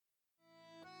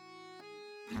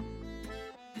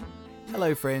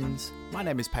Hello friends, my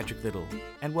name is Patrick Little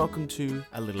and welcome to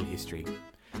A Little History,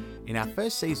 in our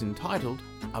first season titled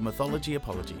A Mythology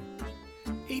Apology.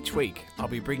 Each week I'll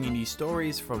be bringing you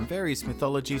stories from various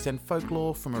mythologies and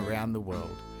folklore from around the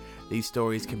world. These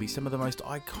stories can be some of the most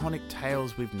iconic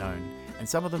tales we've known, and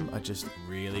some of them are just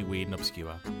really weird and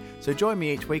obscure. So join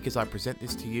me each week as I present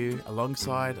this to you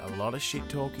alongside a lot of shit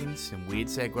talking, some weird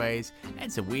segues,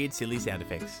 and some weird silly sound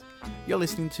effects. You're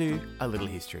listening to A Little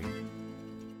History.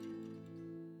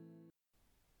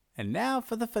 And now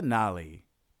for the finale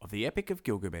of the Epic of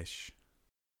Gilgamesh.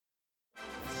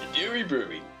 Siduri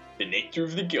Brewery, the nectar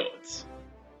of the gods,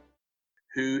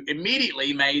 who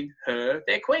immediately made her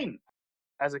their queen.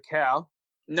 As a cow?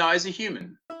 No, as a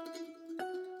human.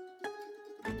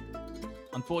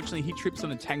 Unfortunately, he trips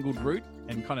on a tangled root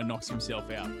and kind of knocks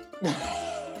himself out.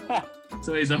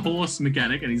 So he's a horse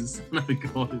mechanic and he's a son of a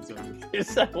god as well.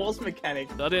 It's a horse mechanic.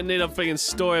 I didn't need a freaking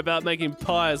story about making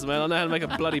pies, man. I know how to make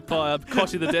a bloody pie. I'm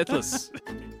Koshi the Deathless.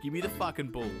 Give me the fucking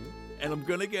bull, and I'm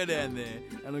gonna go down there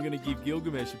and I'm gonna give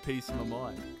Gilgamesh a piece of my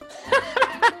mind.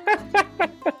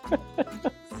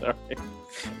 Sorry.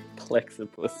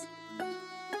 Plexipus.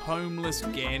 Homeless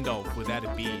Gandalf without a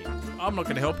beard. I'm not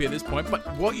going to help you at this point, but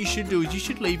what you should do is you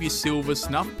should leave your silver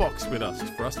snuff box with us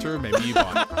for us to remember you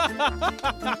by.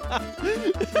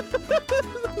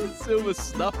 Silver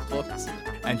snuff box.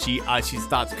 And she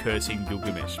starts cursing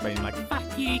Gilgamesh, being like,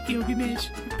 "Fuck you, Gilgamesh,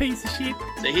 you piece of shit."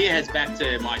 So here heads back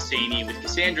to Mycenae with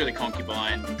Cassandra the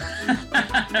concubine.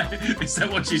 Is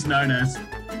that what she's known as?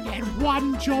 You had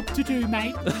one job to do,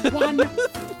 mate. One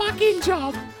fucking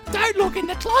job. Don't look in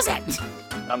the closet.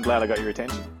 I'm glad I got your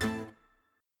attention.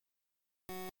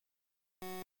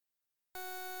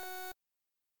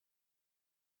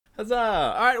 Huzzah!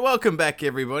 All right, welcome back,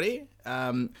 everybody,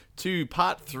 to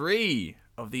part 3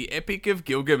 of the Epic of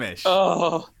Gilgamesh.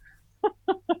 Oh.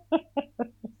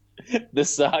 The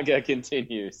saga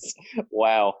continues.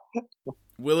 Wow.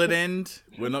 Will it end?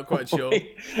 We're not quite sure.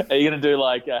 Are you going to do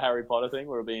like a Harry Potter thing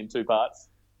where it'll be in 2 parts?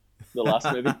 The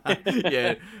last movie?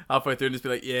 Yeah, halfway through and just be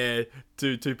like, yeah,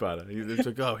 two-parter. It's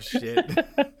like, oh, shit.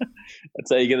 That's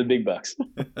how you get the big bucks.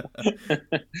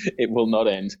 It will not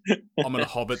end. I'm going to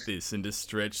hobbit this and just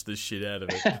stretch the shit out of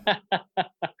it.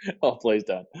 Oh, please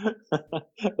don't.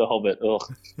 The Hobbit.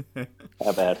 Ugh.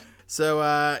 How bad.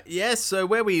 So, so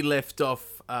where we left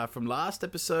off from last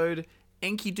episode,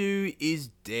 Enkidu is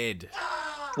dead.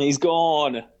 He's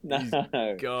gone. No. He's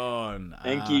gone.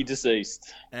 Enki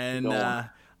deceased. And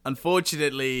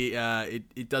unfortunately,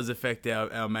 it does affect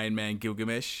our main man,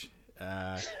 Gilgamesh.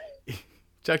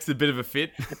 Chuck's a bit of a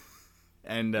fit.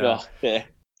 And yeah,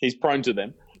 he's prone to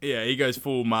them. Yeah, he goes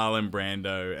full Marlon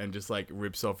Brando and just like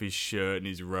rips off his shirt and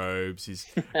his robes. He's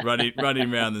running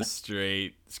around the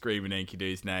street screaming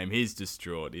Enkidu's name. He's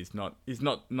distraught. He's not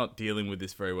dealing with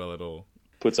this very well at all.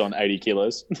 Puts on 80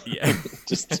 kilos. Yeah.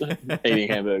 Just eating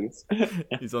hamburgers.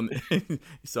 He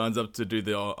signs up to do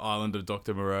the island of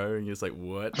Dr. Moreau and you're just like,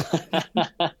 what?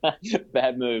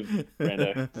 Bad move,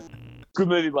 Brando. Good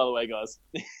movie, by the way, guys.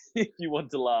 If you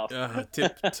want to laugh.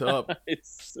 Tip top.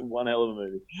 It's one hell of a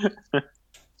movie.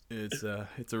 It's a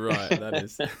riot, that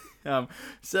is.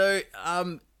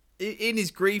 In his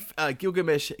grief,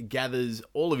 Gilgamesh gathers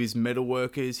all of his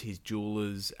metalworkers, his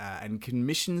jewelers, and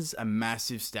commissions a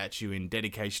massive statue in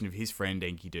dedication of his friend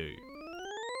Enkidu.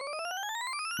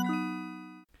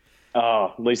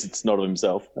 Oh, at least it's not of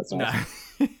himself. That's nice.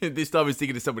 No. This time he's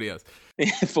thinking of somebody else.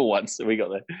 For once, we got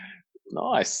there.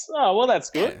 Nice. Oh, well,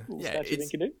 that's good. Yeah,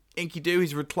 it's Enkidu.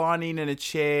 He's reclining in a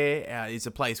chair. It's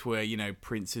a place where,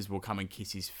 princes will come and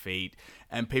kiss his feet,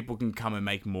 and people can come and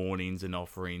make mournings and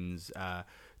offerings,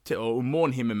 or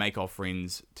mourn him and make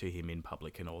offerings to him in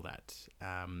public and all that.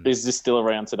 Is this still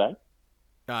around today?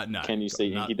 No. Can you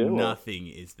see Enkidu? Nothing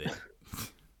is there.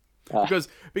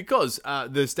 Because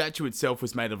the statue itself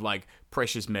was made of like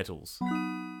precious metals.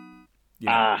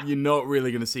 You're not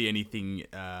really going to see anything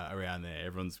around there.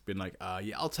 Everyone's been like,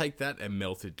 yeah, I'll take that and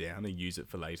melt it down and use it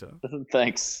for later.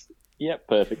 Thanks. Yep,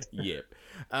 perfect. Yep.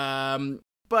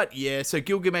 But yeah, so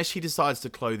Gilgamesh, he decides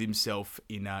to clothe himself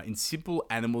in simple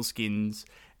animal skins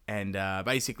and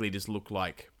basically just look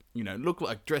like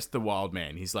dress the wild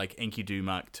man. He's like Enkidu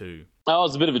Mark II. Oh,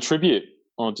 it's a bit of a tribute.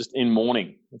 Or just in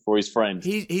mourning for his friend.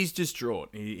 He's distraught.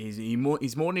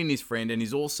 He's mourning his friend, and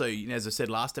he's also, as I said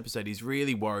last episode, he's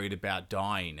really worried about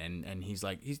dying, and he's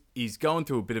like he's going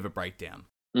through a bit of a breakdown.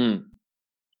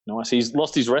 Nice. He's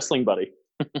lost his wrestling buddy.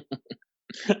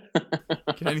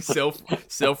 Can only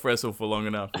self wrestle for long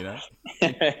enough, Yeah.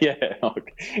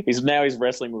 He's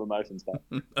wrestling with emotions.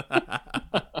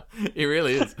 He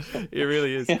really is.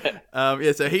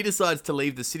 So he decides to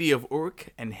leave the city of Uruk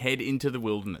and head into the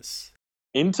wilderness.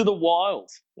 Into the wild.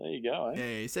 There you go. Eh?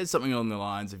 Yeah, he says something along the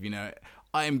lines of,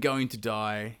 I am going to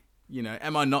die.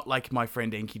 Am I not like my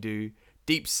friend Enkidu?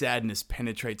 Deep sadness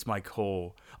penetrates my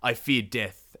core. I fear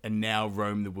death and now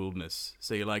roam the wilderness.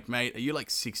 So you're like, mate, are you like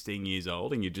 16 years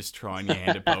old and you're just trying your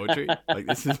hand at poetry? Like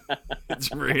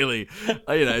it's really,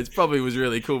 it probably was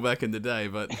really cool back in the day,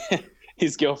 but...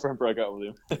 His girlfriend broke up with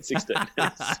him at 16.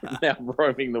 Now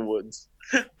roaming the woods.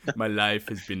 My life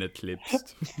has been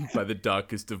eclipsed by the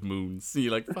darkest of moons.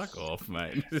 You're like, fuck off,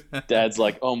 mate. Dad's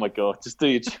like, oh my God, just do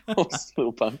your chores,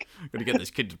 little punk. Gotta get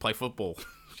this kid to play football.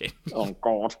 Shit. Oh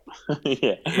God.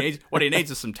 Yeah. What he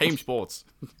needs is some team sports.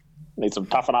 Needs some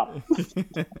toughen up.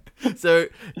 So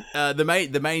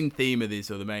the main theme of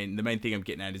this, or the main thing I'm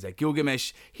getting at, is that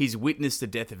Gilgamesh, he's witnessed the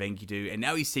death of Enkidu, and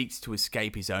now he seeks to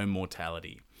escape his own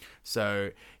mortality.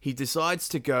 So he decides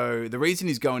to go. The reason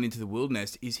he's going into the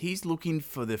wilderness is he's looking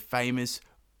for the famous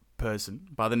person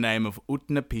by the name of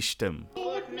Utnapishtim.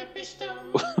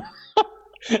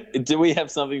 Do we have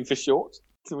something for short?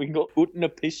 So we can call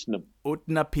Utnapishtim.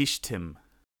 Utnapishtim.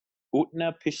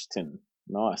 Utnapishtim.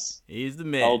 Nice. He's the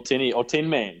man. Old Tinny or Tin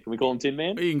Man. Can we call him Tin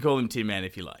Man? You can call him Tin Man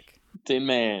if you like. Tin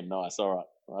Man. Nice. All right.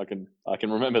 I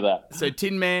can remember that. So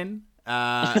Tin Man,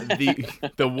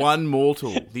 the one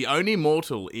mortal, the only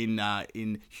mortal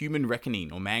in human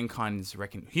reckoning, or humankind's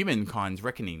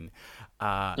reckoning,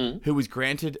 who was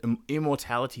granted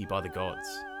immortality by the gods.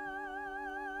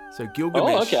 So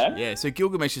Gilgamesh, so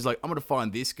Gilgamesh is like, I'm gonna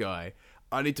find this guy.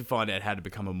 I need to find out how to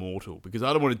become immortal because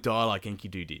I don't want to die like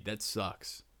Enkidu did. That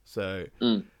sucks. So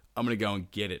I'm gonna go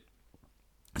and get it.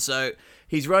 So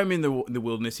he's roaming the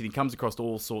wilderness and he comes across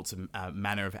all sorts of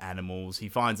manner of animals. He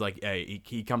finds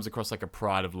he comes across like a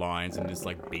pride of lions and just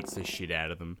like beats the shit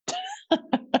out of them.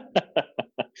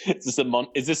 Is this a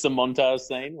montage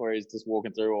scene where he's just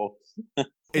walking through all?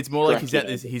 It's more like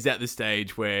he's at the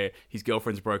stage where his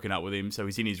girlfriend's broken up with him, so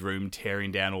he's in his room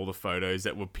tearing down all the photos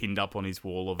that were pinned up on his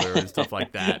wall of her and stuff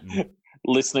like that. And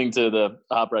listening to the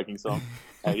heartbreaking song,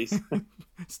 80s.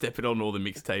 Stepping on all the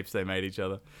mixtapes they made each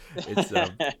other. It's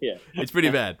it's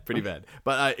pretty bad.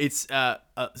 But it's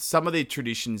some of the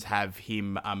traditions have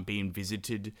him being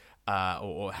visited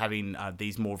or having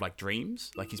these more of like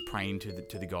dreams, like he's praying to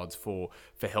the gods for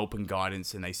help and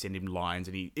guidance, and they send him lions,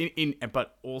 and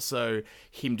but also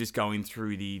him just going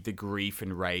through the grief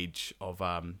and rage of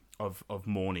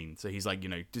mourning. So he's like,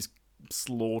 just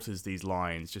slaughters these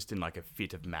lions just in like a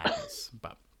fit of madness.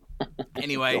 But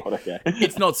anyway, God, okay.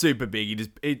 It's not super big.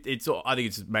 I think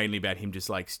it's mainly about him just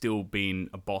like still being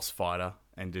a boss fighter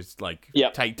and just like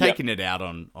taking it out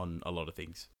on a lot of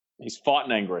things. He's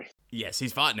fighting angry. Yes,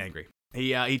 he's fighting angry.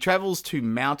 He travels to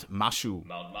Mount Mashu,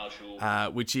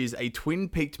 which is a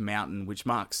twin-peaked mountain which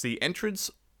marks the entrance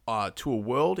to a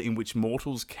world in which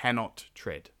mortals cannot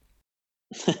tread.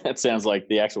 That sounds like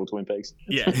the actual Twin Peaks.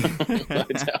 Yeah.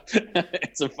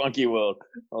 It's a funky world.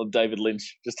 Old David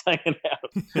Lynch just hanging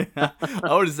out.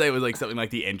 I would say it was like something like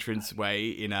the entranceway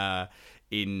in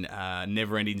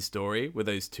Neverending Story, with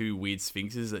those two weird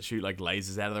sphinxes that shoot like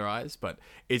lasers out of their eyes. But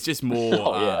it's just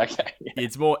more.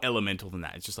 It's more elemental than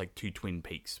that. It's just like two twin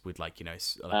peaks with like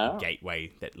a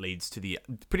gateway that leads to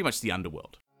pretty much the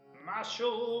underworld.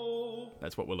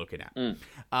 That's what we're looking at.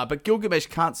 But Gilgamesh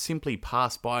can't simply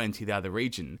pass by into the other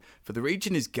region, for the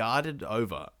region is guarded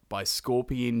over by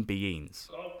scorpion beings.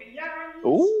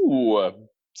 Ooh,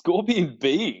 scorpion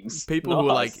beings. People who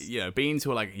are like, beings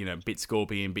who are like, bit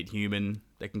scorpion, bit human.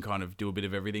 They can kind of do a bit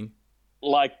of everything.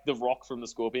 Like the Rock from the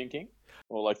Scorpion King?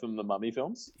 Or like from the Mummy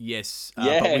films? Yes.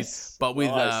 Yes. But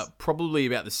with Nice. Probably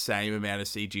about the same amount of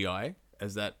CGI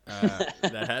as that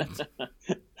had.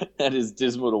 That is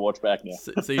dismal to watch back now.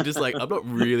 So you're just like, I'm not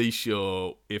really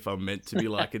sure if I'm meant to be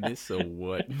liking this or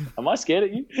what. Am I scared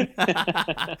at you?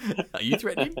 Are you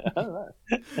threatening? I don't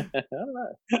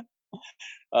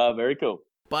know. Very cool.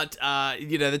 But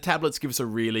the tablets give us a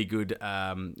really good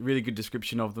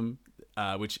description of them,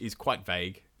 which is quite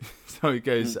vague. So it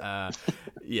goes,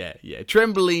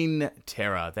 trembling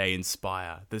terror they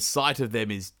inspire. The sight of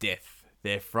them is death.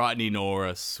 Their frightening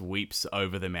aura sweeps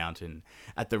over the mountain.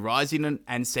 At the rising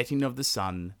and setting of the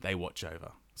sun, they watch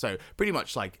over. So pretty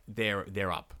much like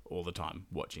they're up all the time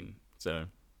watching. So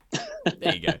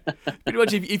there you go. Pretty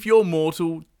much if you're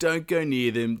mortal, don't go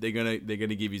near them. They're gonna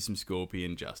give you some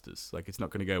scorpion justice. Like it's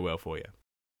not gonna go well for you.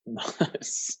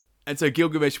 Nice. And so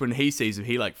Gilgamesh, when he sees him,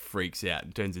 he like freaks out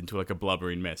and turns into like a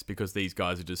blubbering mess because these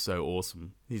guys are just so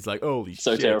awesome. He's like, holy shit.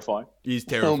 So terrifying. He's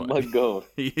terrifying. Oh my God.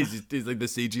 He's like, the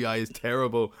CGI is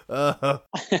terrible. I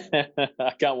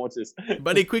can't watch this.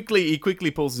 But he quickly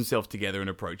pulls himself together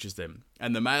and approaches them.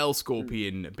 And the male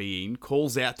scorpion being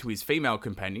calls out to his female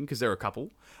companion, because they're a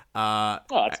couple. Oh,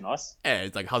 that's nice. Yeah,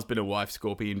 it's like husband and wife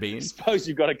scorpion being. I suppose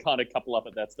you've got to kind of couple up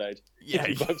at that stage. Yeah.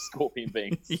 If you're both scorpion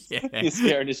beings. Yeah. You're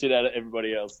scaring the shit out of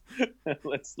everybody else.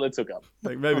 Let's hook up.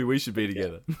 Like, maybe we should be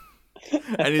together.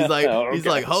 And he's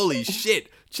like, holy shit,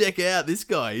 check out this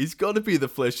guy. He's got to be the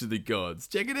flesh of the gods.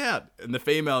 Check it out. And the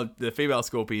female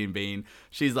scorpion being,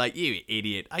 she's like, you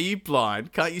idiot. Are you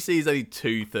blind? Can't you see he's only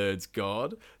 2/3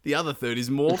 god? The other third is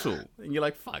mortal. And you're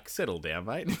like, fuck, settle down,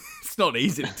 mate. It's not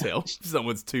easy to tell.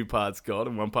 Someone's 2 parts god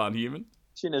and 1 part human.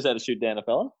 She knows how to shoot down a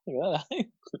fella. Look at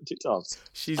that. 2 times.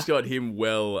 She's got him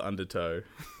well under tow.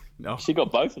 No. She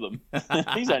got both of them.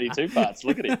 He's only 2 parts.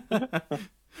 Look at him.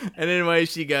 And anyway,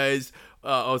 she goes,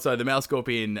 the male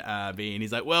scorpion being,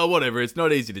 he's like, well, whatever, it's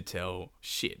not easy to tell.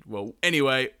 Shit. Well,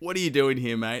 anyway, what are you doing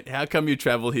here, mate? How come you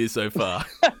travel here so far?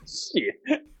 Shit.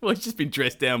 Well, he's just been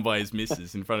dressed down by his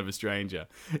missus in front of a stranger.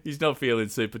 He's not feeling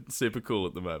super cool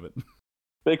at the moment.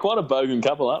 They're quite a bogan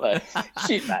couple, aren't they?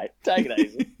 Shit, mate. Take it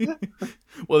easy.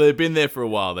 Well, they've been there for a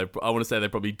while. I want to say they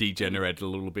probably degenerated a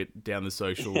little bit down the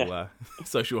social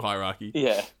social hierarchy.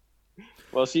 Yeah.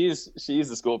 Well, she is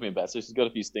the scorpion bat, so she's got a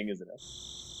few stingers in her.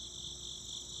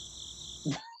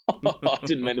 I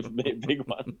didn't mean it to be a big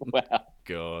one. Wow.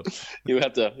 God. You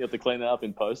have to clean that up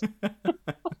in post.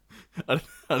 I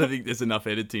don't think there's enough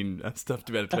editing stuff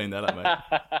to be able to clean that up, mate.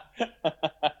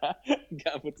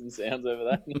 Can't put some sounds over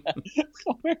that.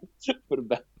 Put it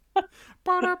back.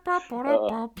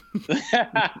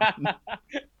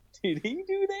 Did he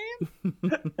do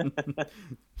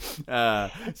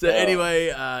that? Anyway,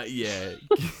 yeah.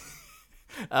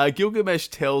 Gilgamesh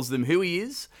tells them who he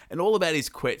is and all about his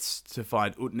quest to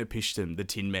find Utnapishtim, the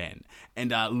Tin Man,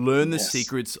 and learn the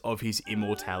secrets of his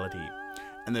immortality.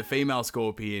 And the female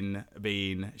scorpion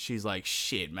being, she's like,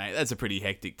 shit, mate, that's a pretty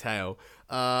hectic tale.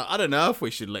 I don't know if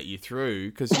we should let you through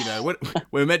because, you know,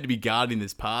 we're meant to be guarding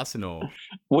this pass and all.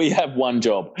 We have one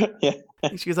job. Yeah.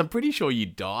 She goes, I'm pretty sure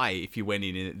you'd die if you went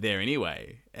in there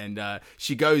anyway. And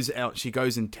she goes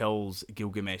and tells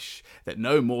Gilgamesh that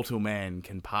no mortal man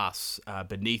can pass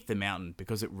beneath the mountain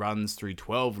because it runs through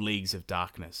 12 leagues of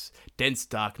darkness, dense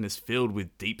darkness filled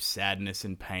with deep sadness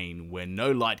and pain where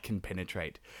no light can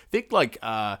penetrate. Think like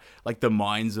the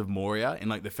mines of Moria in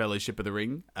like the Fellowship of the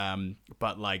Ring,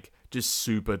 but like just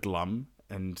super glum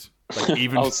and like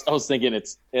even. I was thinking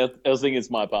it's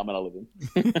my apartment I live in.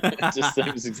 It just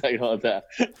seems exactly like that.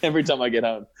 Every time I get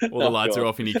home, all the lights are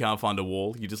off and you can't find a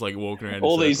wall. You're just like walking around.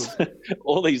 All these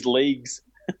leagues,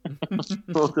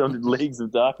 leagues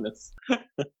of darkness.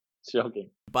 Shocking.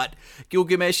 But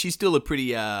Gilgamesh, he's still a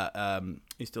pretty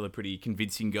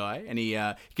convincing guy, and he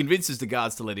convinces the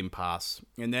guards to let him pass.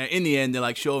 And in the end, they're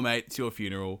like, "Sure, mate, it's your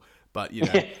funeral." But you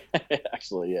know,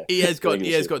 actually, yeah, he has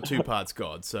got 2 parts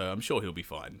God, so I'm sure he'll be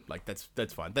fine. Like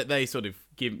that's fine. They sort of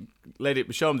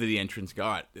show him to the entrance. Go, all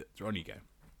right, on you go.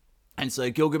 And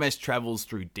so Gilgamesh travels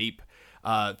through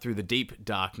the deep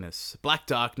darkness, black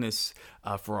darkness,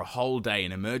 for a whole day,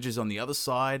 and emerges on the other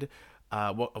side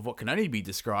of what can only be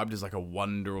described as like a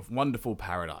wonderful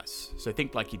paradise. So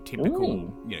think like your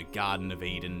typical, Garden of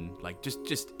Eden, like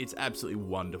just it's absolutely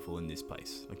wonderful in this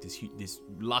place, like this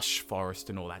lush forest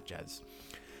and all that jazz.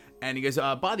 And he goes,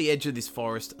 by the edge of this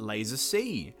forest lays a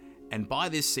sea, and by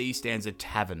this sea stands a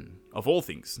tavern of all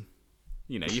things.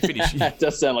 You know, you finish. It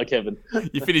does sound like heaven.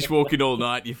 You finish walking all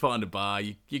night, you find a bar,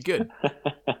 you're good.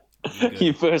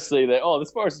 You first see that,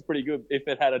 this forest is pretty good. If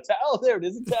it had a there it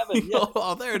is, a tavern. Yeah.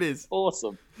 Oh, there it is.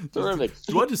 Awesome. Terrific.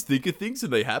 Do I just think of things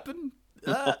and they happen?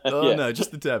 No,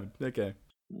 just the tavern. Okay.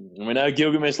 We know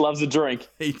Gilgamesh loves a drink.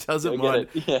 He doesn't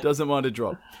mind a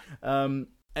drop. And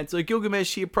so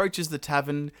Gilgamesh, he approaches the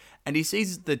tavern and he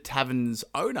sees the tavern's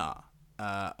owner,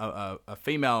 a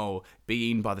female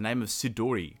being by the name of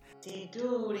Siduri.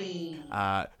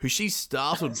 Who she's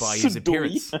startled by his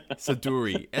appearance.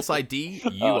 Siduri. Siduri.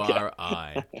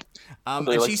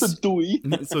 And she's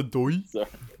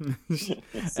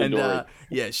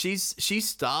and she's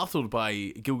startled by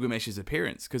Gilgamesh's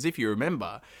appearance because if you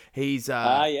remember, he's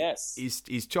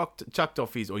chucked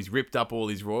off he's ripped up all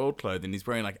his royal clothing. He's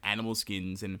wearing like animal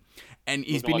skins and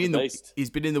he's been in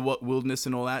the wilderness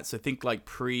and all that. So think like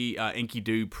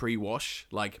Enkidu pre-wash,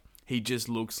 like. He just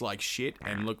looks like shit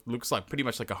and looks like pretty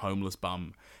much like a homeless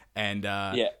bum. And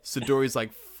Siduri's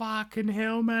like, fucking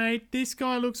hell, mate, this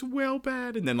guy looks well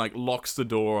bad. And then like locks the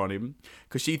door on him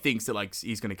because she thinks that like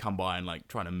he's going to come by and like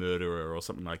trying to murder her or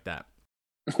something like that.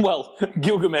 Well,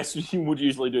 Gilgamesh would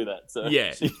usually do that. So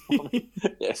yeah.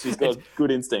 She's got good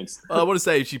instincts. I want to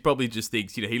say she probably just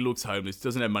thinks, he looks homeless,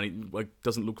 doesn't have money, like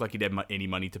doesn't look like he'd have any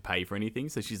money to pay for anything.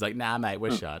 So she's like, nah, mate,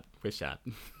 we're shut.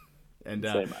 And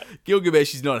Same, mate.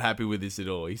 Gilgamesh is not happy with this at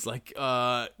all. He's like,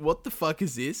 what the fuck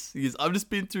is this? He goes, I've just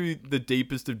been through the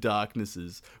deepest of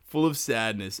darknesses, full of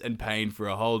sadness and pain for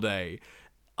a whole day.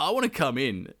 I want to come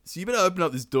in, so you better open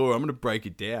up this door. I'm going to break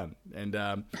it down. And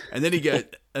then he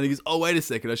goes, oh, wait a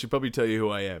second, I should probably tell you who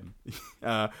I am.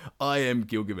 I am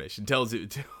Gilgamesh, and tells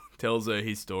her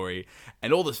his story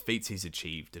and all the feats he's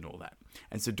achieved and all that.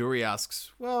 And Siduri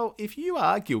asks, well, if you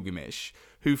are Gilgamesh,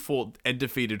 who fought and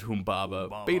defeated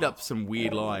Humbaba, beat up some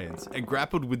weird lions, and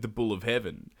grappled with the bull of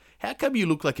heaven, how come you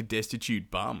look like a destitute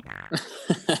bum?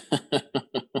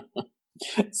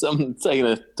 Someone taking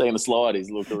a slide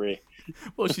his little career.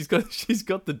 Well, she's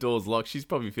got the doors locked. She's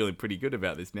probably feeling pretty good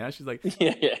about this now. She's like,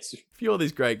 Yeah. if you're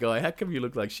this great guy, how come you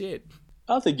look like shit?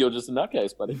 I think you're just a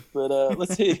nutcase, buddy. But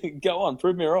let's hear. Go on,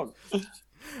 prove me wrong.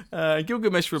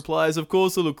 Gilgamesh replies, of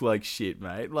course I look like shit,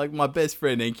 mate. Like, my best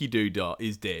friend Enkidu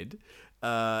is dead.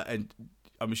 And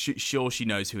I'm sure she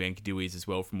knows who Enkidu is as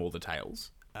well from all the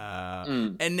tales.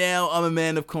 And now I'm a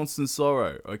man of constant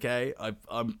sorrow, okay?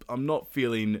 I'm not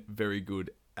feeling very good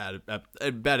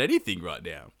about anything right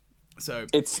now. So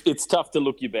it's tough to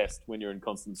look your best when you're in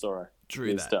constant sorrow.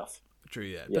 It's tough.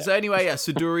 True that. Yeah. But so anyway,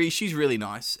 Siduri, she's really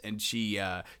nice, and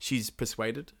she's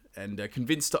persuaded and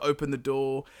convinced to open the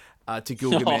door to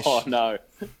Gilgamesh. Oh no!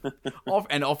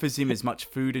 And offers him as much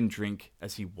food and drink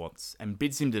as he wants, and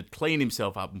bids him to clean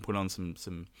himself up and put on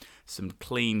some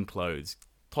clean clothes.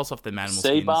 Toss off the animal See,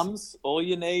 skins. bums, all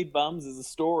you need, bums, is a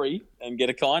story and get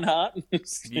a kind heart.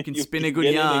 You can spin a good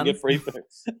get yarn. In and get free food.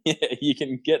 Yeah, you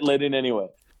can get let in anywhere.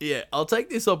 Yeah, I'll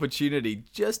take this opportunity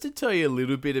just to tell you a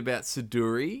little bit about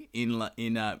Siduri in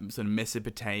sort of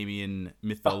Mesopotamian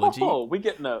mythology. Oh, we're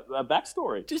getting a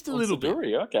backstory. Just a on little bit.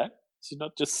 Siduri, okay. She's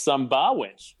not just some bar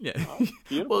wench. Yeah. Oh,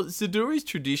 beautiful. Well, Siduri is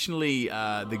traditionally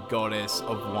the goddess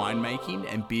of winemaking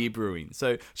and beer brewing.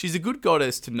 So she's a good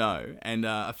goddess to know and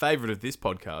a favourite of this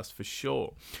podcast for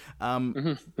sure.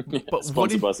 But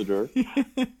Sponsored by Siduri.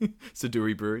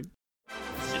 Siduri Brewing.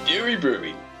 Siduri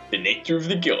Brewing, the nectar of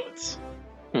the gods.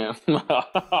 Yeah.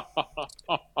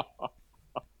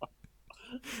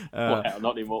 Wow,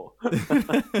 not anymore.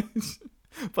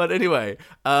 But anyway,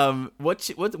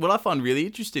 what I find really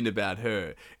interesting about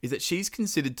her is that she's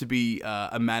considered to be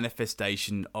a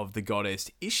manifestation of the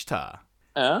goddess Ishtar.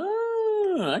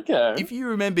 Oh, okay. If you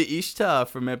remember Ishtar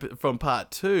from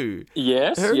part 2,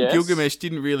 Yes, her yes. and Gilgamesh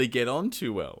didn't really get on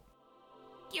too well.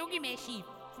 Gilgamesh, you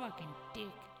fucking dick.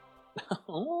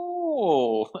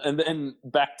 Oh, and then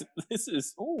back to this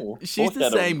is She's the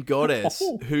same goddess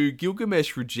who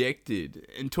Gilgamesh rejected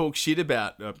and talked shit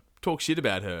about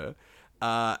her.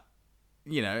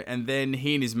 And then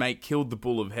he and his mate killed the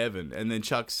bull of heaven and then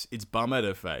chucks its bum at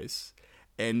her face.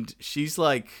 And she's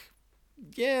like,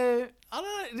 yeah, I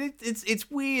don't know.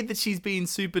 It's weird that she's being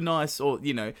super nice, or,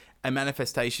 a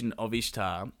manifestation of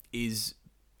Ishtar is,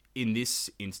 in this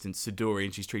instance, Siduri,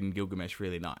 and she's treating Gilgamesh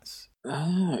really nice.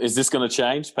 Is this going to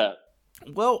change, Pat?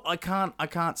 Well, I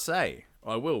can't say.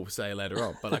 I will say later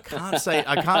on, but I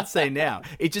can't say now.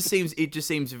 It just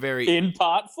seems very In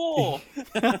part 4.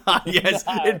 yes,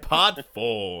 No. in part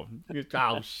 4.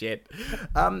 Oh shit.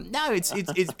 No,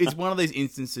 it's one of those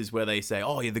instances where they say,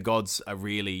 oh yeah, the gods are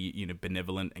really,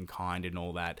 benevolent and kind and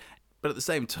all that. But at the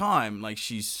same time, like,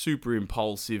 she's super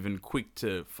impulsive and quick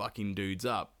to fucking dudes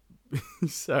up.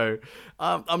 So,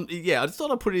 I just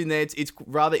thought I'd put it in there. It's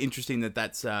rather interesting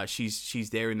that's she's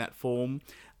there in that form.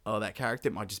 Or that character.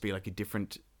 It might just be like a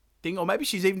different thing, or maybe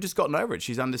she's even just gotten over it.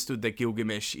 She's understood that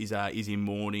Gilgamesh is in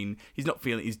mourning. He's not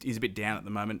feeling. He's a bit down at the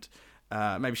moment.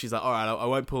 Maybe she's like, all right, I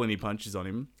won't pull any punches on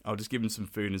him. I'll just give him some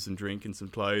food and some drink and some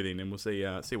clothing, and we'll see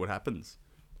what happens.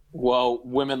 Well,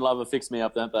 women love a fix me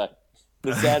up, don't they?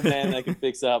 The sad man they can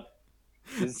fix up.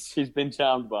 She's been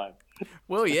charmed by him.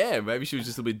 Well, yeah, maybe she was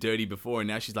just a little bit dirty before, and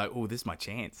now she's like, oh, this is my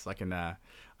chance. I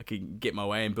can get my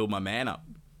way and build my man up.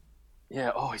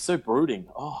 Yeah. Oh, he's so brooding.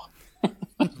 Oh.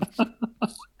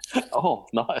 Oh,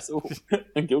 nice. Oh,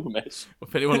 and Gilgamesh.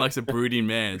 If anyone likes a brooding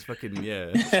man, it's fucking,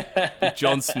 yeah.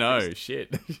 Jon Snow,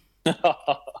 shit.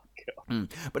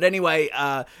 But anyway,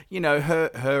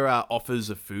 her offers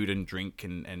of food and drink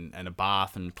and a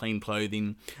bath and clean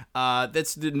clothing,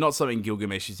 that's not something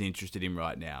Gilgamesh is interested in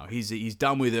right now. He's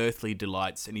done with earthly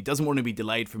delights and he doesn't want to be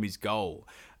delayed from his goal.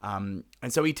 And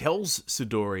so he tells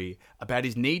Siduri about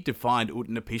his need to find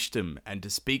Utnapishtim and to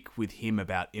speak with him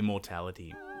about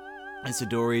immortality. And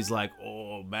Siduri's like,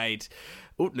 oh, mate,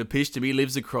 Utnapishtim, he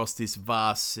lives across this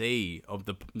vast sea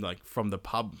from the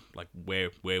pub, like where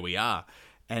we are.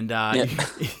 And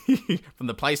from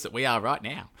the place that we are right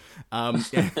now. And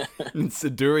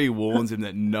Siduri warns him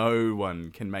that no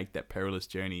one can make that perilous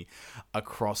journey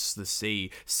across the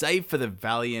sea, save for the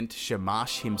valiant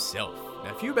Shamash himself.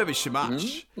 Now, if you remember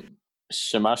Shamash...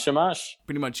 Shamash.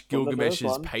 Pretty much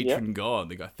Gilgamesh's patron god.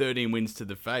 They got 13 wins to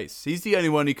the face. He's the only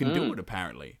one who can do it,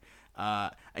 apparently.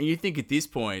 And you think at this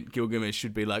point, Gilgamesh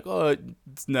should be like, oh,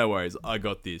 it's no worries, I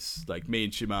got this. Like, me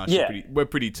and Shamash, we're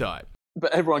pretty tight.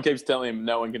 But everyone keeps telling him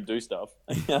no one can do stuff.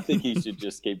 I think he should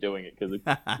just keep doing it because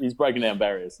he's breaking down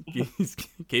barriers. He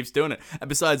keeps doing it. And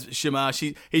besides, Shamash,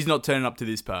 he's not turning up to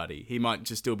this party. He might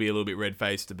just still be a little bit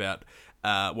red-faced about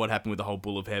what happened with the whole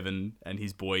Bull of Heaven and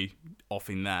his boy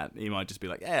offing that. He might just be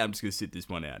like, I'm just going to sit this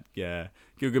one out. Yeah,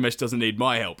 Gilgamesh doesn't need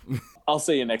my help. I'll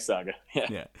see you next saga.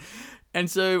 Yeah. And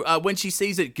so when she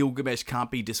sees that Gilgamesh can't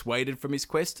be dissuaded from his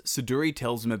quest, Siduri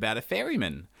tells him about a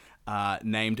ferryman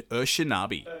named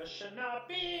Urshanabi.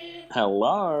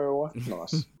 Hello.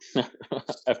 Nice.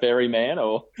 A ferryman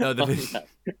or? No,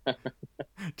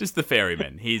 just the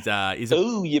ferryman. He's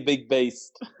Ooh, you big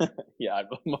beast. Yeah.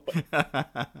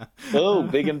 Oh,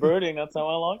 big and brooding. That's how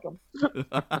I like him.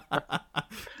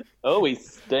 Oh, he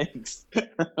stinks.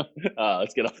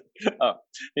 Let's get off. Oh,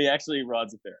 he actually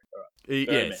rides a ferry. All right.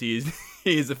 Yes, he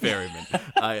is a ferryman.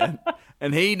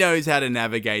 And he knows how to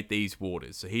navigate these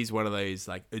waters. So he's one of those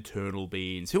like eternal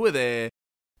beings who are there,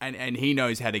 and he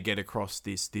knows how to get across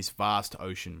this vast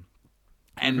ocean.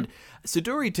 And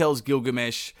Siduri tells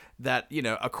Gilgamesh that,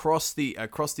 across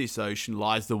this ocean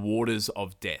lies the waters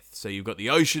of death. So you've got the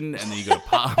ocean, and then you've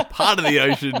got a part of the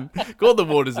ocean called the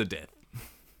waters of death.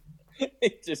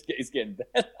 It just keeps getting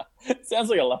better. It sounds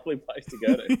like a lovely place to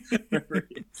go to.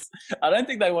 I don't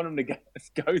think they want him to go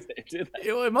there, do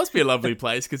they? Well, it must be a lovely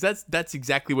place because that's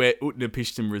exactly where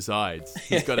Utnapishtim resides.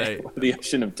 He's got the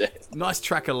ocean of death. Nice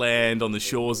tract of land on the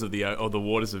shores of the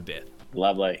waters of death.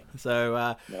 Lovely. So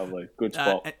lovely, good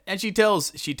spot. And she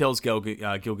tells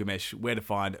Gilgamesh where to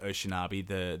find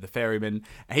Urshanabi, the ferryman.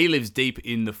 He lives deep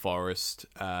in the forest,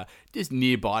 just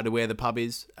nearby to where the pub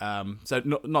is. So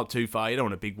not too far. You don't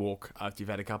want a big walk after you've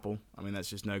had a couple. I mean, that's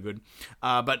just no good.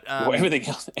 But everything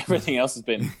else has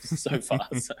been so far.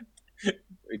 So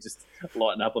we just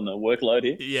lighten up on the workload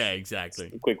here. Yeah, exactly.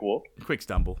 Just a quick walk, quick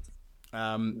stumble.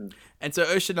 And so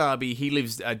Urshanabi, he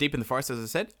lives deep in the forest, as I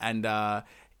said, and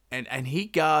he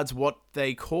guards what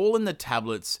they call in the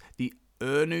tablets the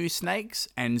Urnu snakes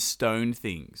and stone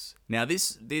things. Now,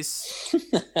 this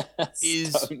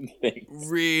is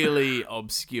really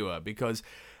obscure because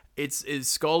it's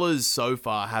scholars so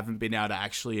far haven't been able to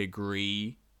actually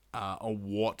agree on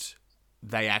what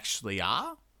they actually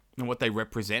are and what they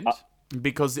represent.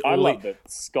 Because I love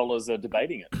that scholars are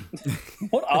debating it.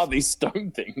 What are these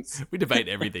stone things? We debate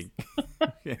everything.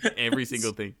 Every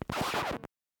single thing.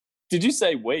 Did you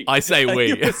say we? I say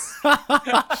we.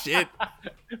 Shit.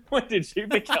 When did you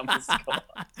become a scholar?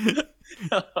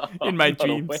 In my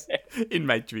dreams. In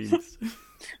my dreams.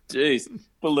 Jeez.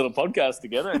 Put a little podcast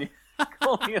together and you're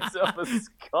calling yourself a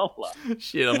scholar.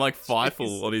 Shit, I'm like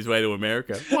Feifel on his way to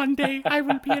America. One day I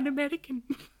will be an American.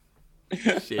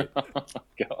 Shit. Oh,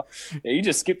 God. Yeah, you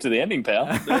just skip to the ending, pal.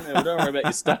 Don't worry about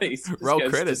your studies. Just Roll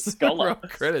credits. Roll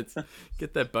credits.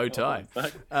 Get that bow tie.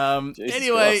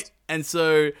 Anyway, Christ. And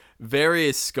so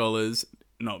various scholars,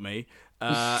 not me,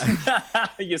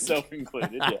 yourself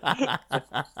included, yeah.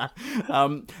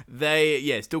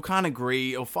 They still can't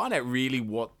agree or find out really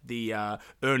what the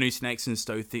Urnu snakes and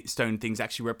stone things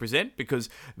actually represent, because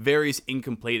various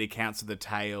incomplete accounts of the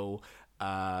tale,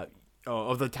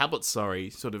 of the tablets,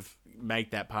 sort of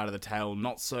make that part of the tale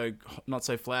not so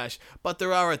flash. But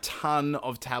there are a ton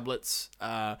of tablets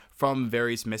from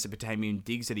various Mesopotamian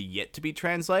digs that are yet to be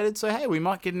translated. So hey, we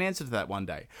might get an answer to that one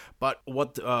day. But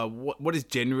what is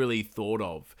generally thought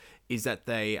of is that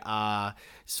they are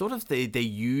they're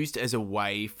used as a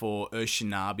way for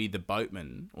Urshanabi, the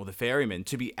boatman or the ferryman,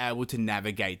 to be able to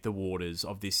navigate the waters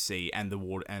of this sea and the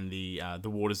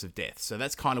waters of death. So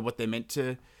that's kind of what they're meant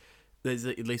to. There's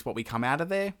at least what we come out of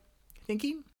there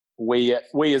thinking. We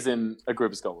as in a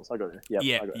group of scholars. I got it. Yep,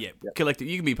 yeah, I got it. yeah. Yep. Collective.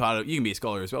 You can be a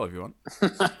scholar as well if you want.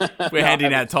 We're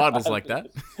handing out titles like that.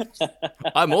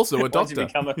 I'm also a doctor.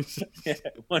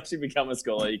 Once you become a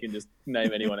scholar, you can just name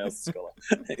anyone else a scholar.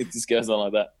 It just goes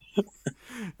on like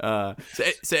that.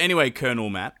 So anyway,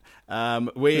 Colonel Matt, so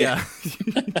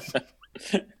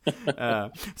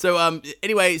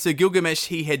Gilgamesh,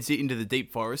 he heads into the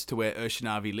deep forest to where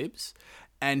Urshanabi lives.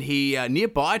 And he,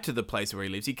 nearby to the place where he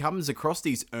lives, he comes across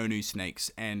these Urnu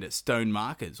snakes and stone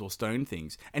markers or stone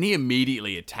things. And he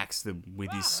immediately attacks them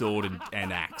with his sword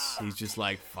and axe. He's just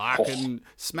like, fucking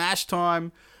smash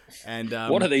time. And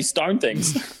what are these stone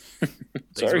things?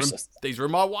 these are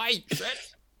my way.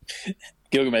 Shit.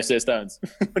 Gilgamesh says stones.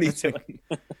 What are you doing?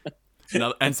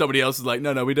 And somebody else is like,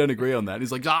 no, we don't agree on that.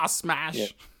 He's like, smash. Yeah.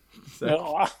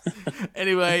 So,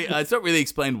 anyway, it's not really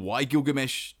explained why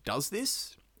Gilgamesh does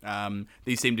this.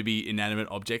 These seem to be inanimate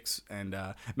objects, and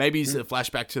maybe it's a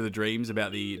flashback to the dreams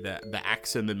about the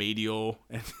axe and the meteor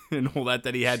and all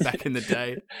that he had back in the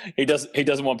day. He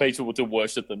doesn't want people to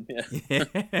worship them.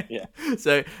 Yeah.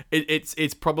 So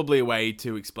it's probably a way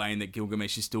to explain that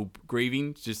Gilgamesh is still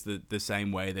grieving, just the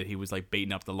same way that he was like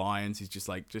beating up the lions. He's just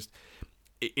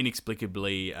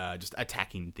inexplicably just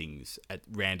attacking things at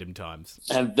random times.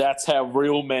 And that's how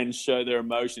real men show their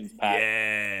emotions, Pat.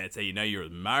 Yeah, that's how you know you're a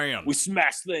man. We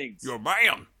smash things. You're a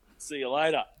man. See you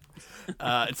later.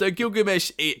 So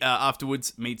Gilgamesh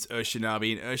afterwards meets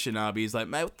Urshanabi, and Urshanabi is like,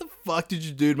 mate, what the fuck did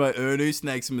you do to my Urnu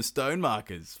snakes and my stone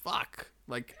markers? Fuck.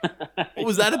 Like, what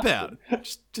was that about?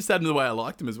 Just happened the way I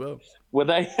liked them as well. Were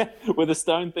the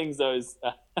stone things those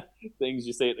things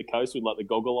you see at the coast with like the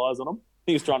goggle eyes on them?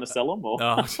 He was trying to sell them, or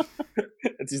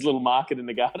it's his little market in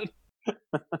the garden.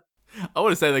 I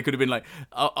want to say they could have been like,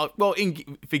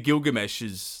 for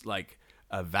Gilgamesh's like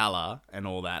valor and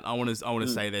all that. I want to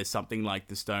say there's something like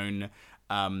the stone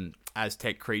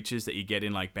Aztec creatures that you get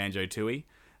in like Banjo-Tooie.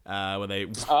 Where they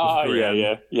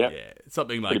yeah,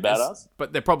 something like pretty this. Badass.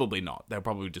 But they're probably not. They're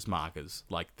probably just markers,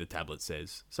 like the tablet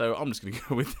says. So I'm just gonna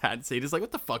go with that. See, just like,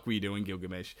 what the fuck were you doing,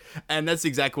 Gilgamesh? And that's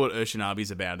exactly what Urshanabi's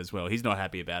about as well. He's not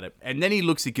happy about it. And then he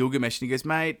looks at Gilgamesh and he goes,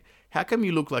 "Mate, how come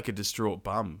you look like a distraught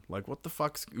bum? Like, what the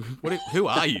fuck's? Who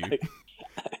are you?"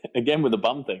 Again with the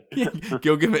bum thing.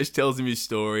 Gilgamesh tells him his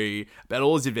story about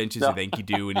all his adventures with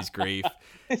Enkidu and his grief.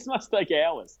 This must take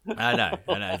hours. I know.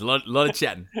 It's a lot of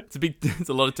chatting. It's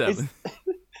a lot of time.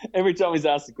 Every time he's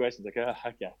asked the question, it's like,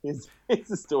 okay, here's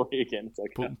the story again. It's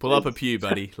like, pull up a pew,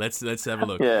 buddy. Let's have a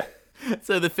look. Yeah.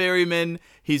 So the ferryman,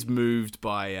 he's moved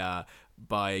by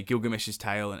Gilgamesh's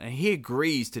tale, and he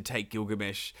agrees to take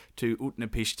Gilgamesh to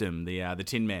Utnapishtim, the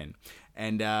Tin Man.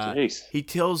 And he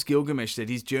tells Gilgamesh that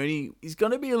his journey is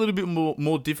going to be a little bit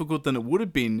more difficult than it would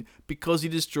have been because he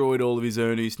destroyed all of his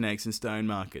Urnu snakes and stone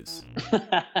markers.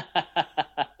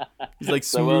 He's like,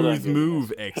 smooth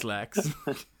move, X-Lax.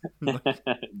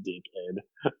 Dickhead.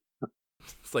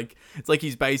 It's like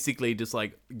he's basically just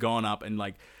like gone up and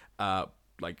like I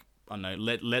don't know,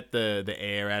 let the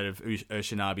air out of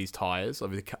Urshanabi's tires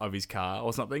of his car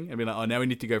or something, and be like, oh, now we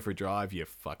need to go for a drive, you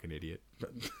fucking idiot.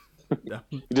 No.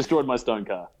 You destroyed my stone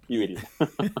car, you idiot.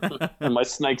 And my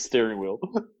snake steering wheel.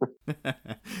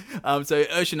 So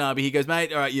Urshanabi, he goes,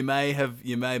 mate, all right, you may have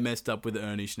messed up with the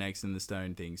Urnu snakes and the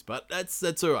stone things, but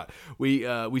that's all right. We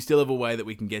still have a way that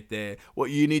we can get there. What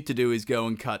you need to do is go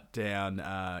and cut down,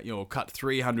 cut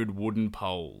 300 wooden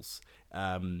poles,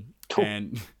 cool.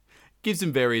 And gives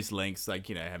them various lengths, like,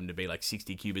 having to be like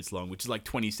 60 cubits long, which is like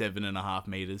 27.5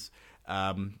 meters.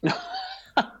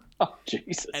 Oh,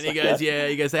 Jesus. And he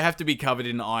goes, they have to be covered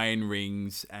in iron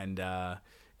rings and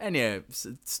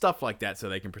stuff like that so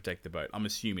they can protect the boat. I'm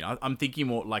assuming. I'm thinking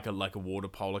more like a water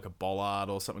pole, like a bollard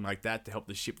or something like that to help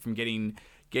the ship from getting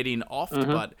off,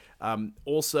 but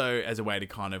also as a way to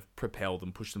kind of propel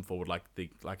them, push them forward, like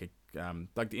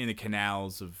in the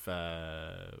canals of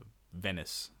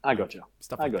Venice. I got you.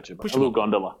 Stuff like I got you. Push a little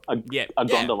gondola. A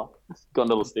gondola.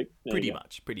 Gondola stick. Pretty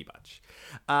much.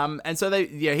 And so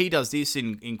he does this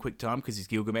in quick time because he's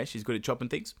Gilgamesh. He's good at chopping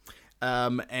things.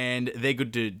 And they're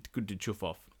good to chuff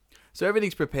off. So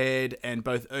everything's prepared, and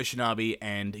both Urshanabi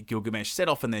and Gilgamesh set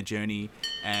off on their journey.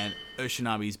 And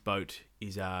Urshanabi's boat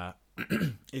is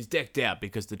is decked out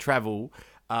because the travel.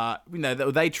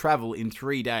 They travel in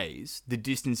 3 days the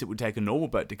distance it would take a normal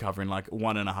boat to cover in like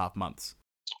 1.5 months.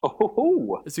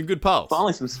 Oh, it's a good pulse.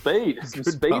 Finally, some speed. Some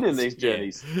speed in these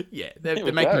journeys. Yeah,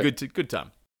 they're making good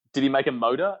time. Did he make a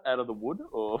motor out of the wood,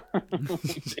 or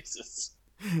Jesus?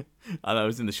 I know, it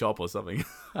was in the shop or something.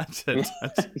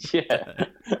 Yeah,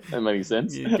 that makes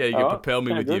sense. You propel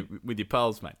me with your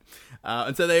poles, mate.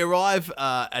 And so they arrive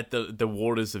at the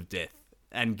waters of death.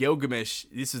 And Gilgamesh,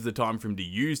 this is the time for him to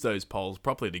use those poles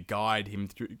properly to guide him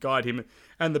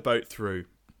and the boat through.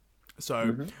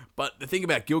 So, but the thing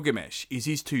about Gilgamesh is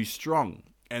he's too strong,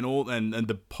 and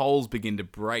the poles begin to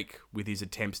break with his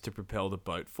attempts to propel the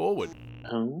boat forward.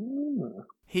 Oh.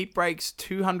 He breaks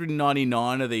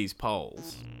 299 of these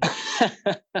poles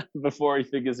before he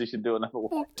figures he should do another one.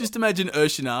 Well, just imagine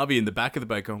Urshanabi in the back of the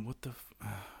boat going, "What the,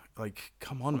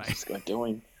 come on, mate? What's this guy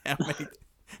doing?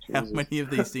 How many of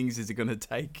these things is it going to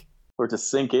take? For it to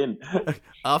sink in.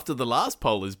 After the last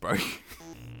pole is broke,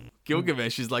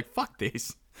 Gilgamesh is like, fuck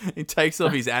this. He takes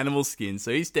off his animal skin,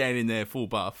 so he's standing there full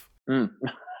buff.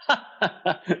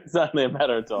 It's only a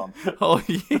matter of time. Oh,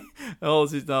 yeah. Old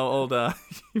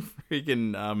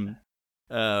freaking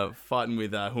fighting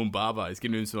with Humbaba. He's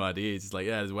giving him some ideas. He's like,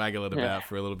 yeah, just waggle it about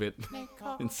for a little bit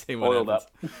and see what Oiled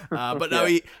happens. But no,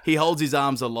 he holds his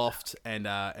arms aloft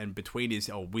and between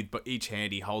with each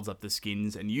hand he holds up the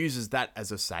skins and uses that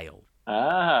as a sail.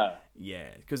 Ah. Yeah,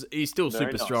 because he's still Very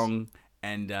super nice. strong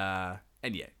and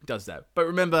yeah, does that. But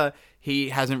remember, he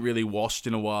hasn't really washed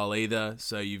in a while either.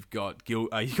 So you've got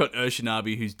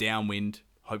Urshanabi who's downwind.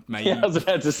 Hope maybe. Yeah, I was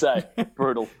about to say.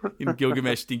 Brutal. In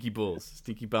Gilgamesh, stinky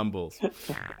bum balls.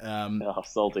 Oh,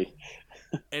 salty.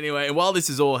 Anyway, and while this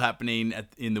is all happening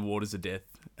in the waters of death,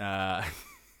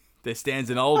 there stands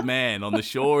an old man on the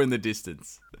shore in the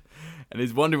distance, and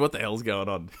he's wondering what the hell's going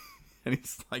on. And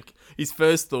he's like, his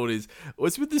first thought is,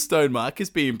 what's with the stone markers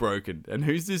being broken? And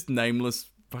who's this nameless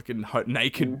fucking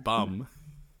naked bum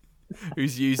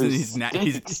who's using his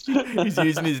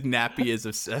using his nappy as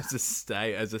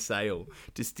a sail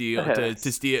to steer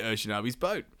Urshanabi's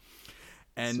boat?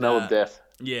 And Smell of death.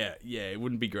 Yeah, it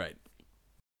wouldn't be great.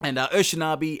 And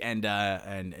Urshanabi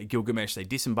and Gilgamesh, they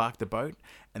disembark the boat,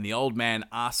 and the old man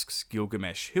asks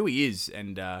Gilgamesh who he is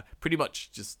and pretty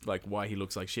much just like why he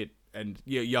looks like shit. And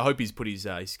you hope he's put his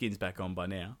skins back on by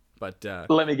now. But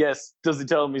Let me guess. Does he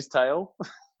tell him his tale?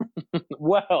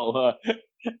 Well,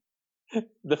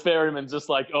 the ferryman's just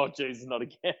like, oh, Jesus, not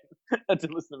again. I had to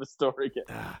listen to the story again.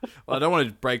 Well, I don't want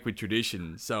to break with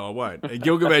tradition, so I won't. And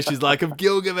Gilgamesh is like, I'm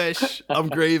Gilgamesh, I'm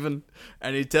grieving.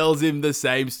 And he tells him the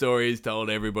same story he's told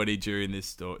everybody during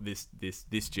this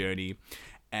journey.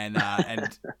 And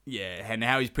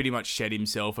how he's pretty much shed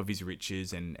himself of his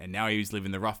riches and now he's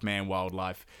living the rough man wild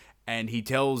life. And he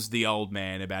tells the old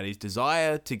man about his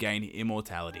desire to gain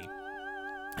immortality.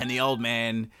 And the old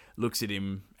man looks at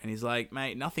him and he's like,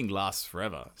 mate, nothing lasts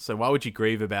forever. So why would you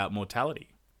grieve about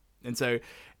mortality? And so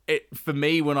for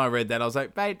me, when I read that, I was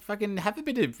like, mate, fucking have a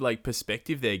bit of like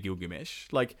perspective there, Gilgamesh.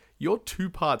 Like, you're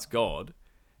 2 parts God,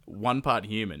 1 part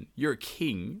human. You're a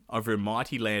king over a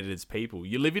mighty land and its people.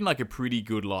 You're living like a pretty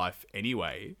good life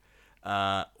anyway.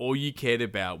 All you cared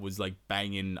about was like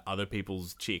banging other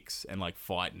people's chicks and like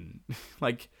fighting.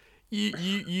 Like,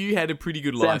 you had a pretty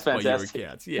good life by your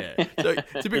accounts. Yeah. So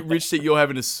it's a bit rich that you're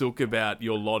having to sook about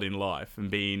your lot in life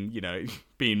and being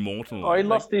mortal. Oh, he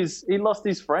lost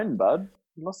his friend, bud.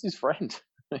 He lost his friend.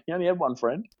 He only had 1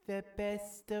 friend. The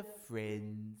best of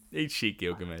friends. Eat shit,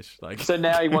 Gilgamesh. Like, So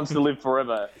now he wants to live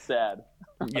forever. Sad.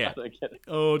 yeah. I don't get it.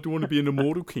 Oh, do you want to be an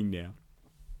immortal king now?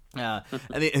 But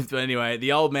anyway,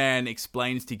 the old man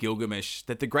explains to Gilgamesh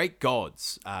that the great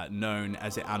gods, known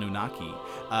as the Anunnaki,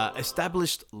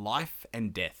 established life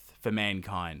and death for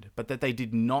mankind, but that they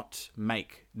did not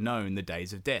make known the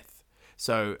days of death.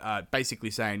 So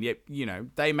basically saying, yep,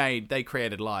 they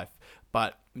created life,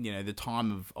 but the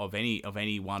time of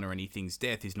anyone or anything's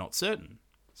death is not certain.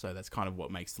 So that's kind of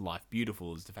what makes life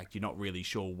beautiful, is the fact you're not really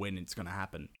sure when it's going to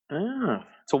happen.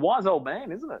 It's a wise old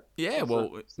man, isn't it? Yeah,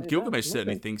 well, Gilgamesh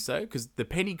certainly thinks so, because the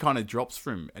penny kind of drops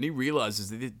for him, and he realizes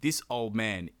that this old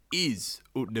man is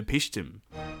Utnapishtim.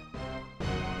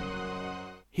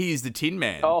 He is the Tin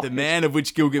Man, the man of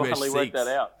which Gilgamesh finally seeks. worked that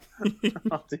out.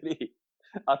 Oh, did he?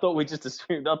 I thought we just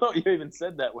assumed. I thought you even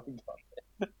said that when you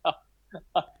got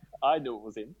there. I knew it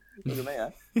was him. Look at me,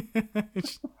 eh?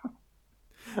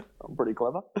 I'm pretty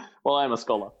clever. Well, I am a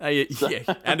scholar.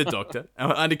 Yeah, and a doctor,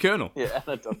 and a colonel. Yeah,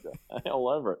 and a doctor. All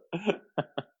over it.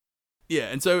 Yeah,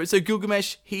 and so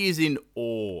Gilgamesh, he is in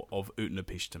awe of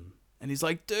Utnapishtim. And he's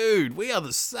like, dude, we are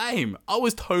the same. I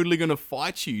was totally going to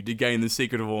fight you to gain the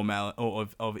secret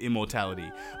of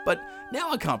immortality. But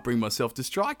now I can't bring myself to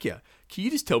strike you. Can you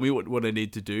just tell me what I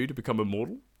need to do to become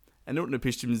immortal? And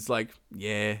Utnapishtim is like,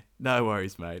 yeah, no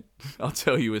worries, mate. I'll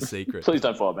tell you a secret. Please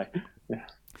don't fight me.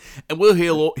 And we'll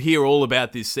hear all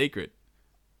about this secret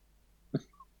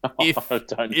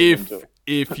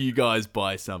if you guys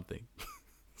buy something.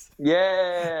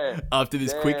 Yeah. After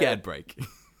this quick ad break.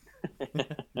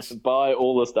 Buy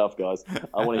all the stuff, guys.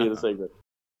 I want to hear the secret.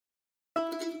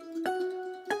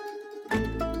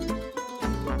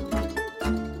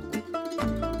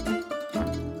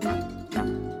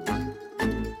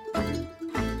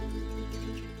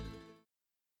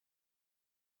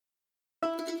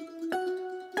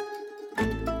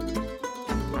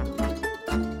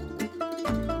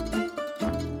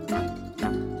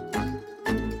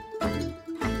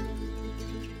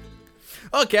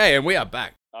 Okay, and we are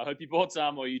back. I hope you bought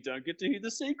some or you don't get to hear the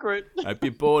secret. Hope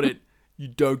you bought it. You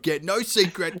don't get no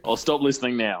secret. I'll stop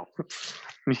listening now.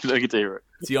 You don't get to hear it.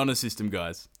 It's the honor system,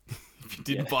 guys. If you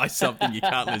didn't buy something, you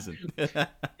can't listen.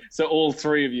 So all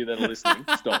three of you that are listening,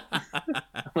 stop.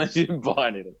 Unless you didn't buy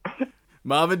anything.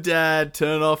 Mom and Dad,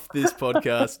 turn off this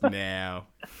podcast now.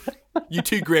 You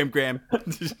too, Graham.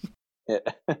 Yeah.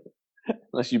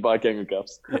 Unless you buy Kangaroo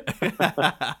cups. We're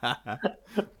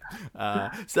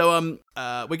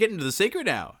getting to the secret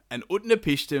now. And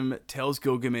Utnapishtim tells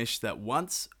Gilgamesh that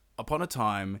once upon a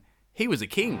time, he was a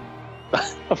king.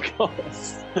 Of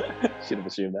course. Should have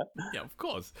assumed that. Yeah, of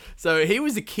course. So he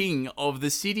was the king of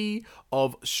the city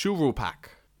of Shuruppak.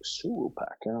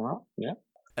 Shuruppak, all right. Yeah.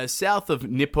 South of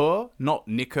Nippur, not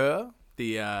Nikkur,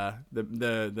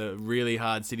 the really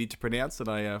hard city to pronounce that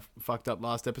I fucked up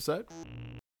last episode.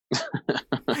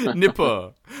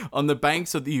 Nippur, on the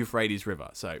banks of the Euphrates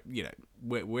River. So, you know,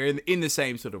 we're in the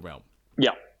same sort of realm.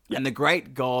 Yeah. And the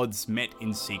great gods met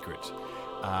in secret.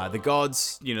 The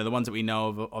gods, you know, the ones that we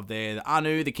know of there, the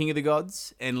Anu, the king of the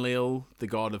gods, Enlil, the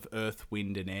god of earth,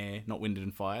 wind, and air. Not wind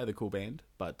and fire, the cool band,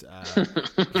 but... I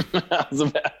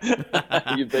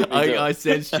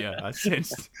sensed you. I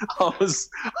sensed... I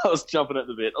was jumping at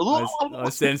the bit. I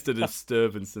sensed a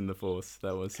disturbance in the force.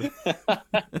 That was...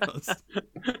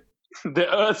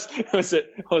 The Earth was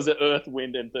it Earth,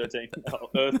 Wind, and 13? No,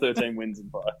 Earth, 13 winds and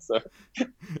fire. So,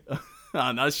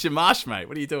 oh no, it's Shamash, mate.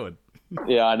 What are you doing?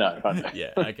 Yeah, I know.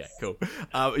 Yeah, okay, cool.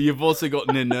 You've also got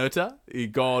Ninurta, the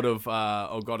god of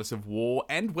or goddess of war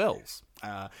and wells,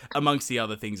 amongst the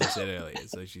other things I said earlier.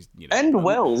 So she's and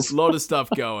wells. A lot of stuff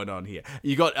going on here.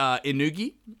 You got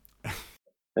Inugi.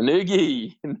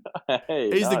 Inugi.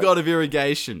 Hey, he's the god of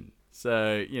irrigation.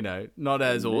 So not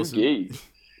as awesome.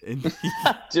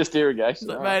 Just irrigation.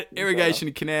 So, mate,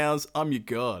 irrigation canals, I'm your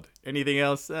god. Anything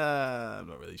else? I'm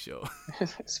not really sure.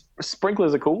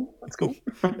 Sprinklers are cool. That's cool.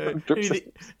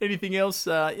 Anything else?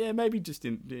 Yeah, maybe just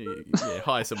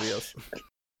hire somebody else.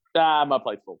 My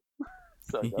plate's full.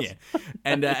 So yeah.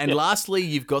 And lastly,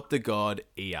 you've got the god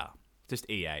Ea. Just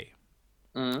Ea.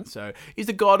 Mm-hmm. So he's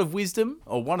the god of wisdom,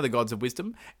 or one of the gods of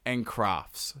wisdom, and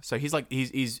crafts. So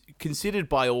he's considered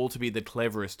by all to be the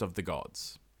cleverest of the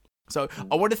gods. So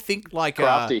I want to think like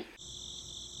crafty.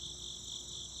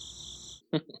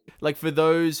 Like for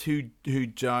those who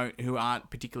aren't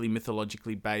particularly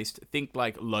mythologically based, think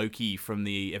like Loki from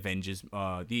the Avengers,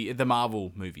 the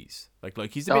Marvel movies. Like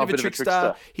Loki's a bit of a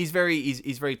trickster. He's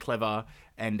very clever,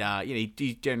 and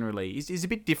he generally he's a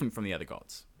bit different from the other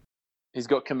gods. He's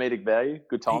got comedic value,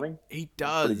 good timing. He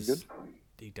does. Good.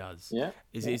 He does. Yeah.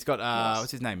 He's got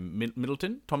what's his name?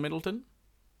 Middleton, Tom Middleton,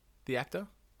 the actor.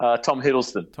 Tom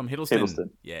Hiddleston. Tom Hiddleston.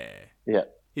 Yeah. Yeah.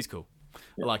 He's cool.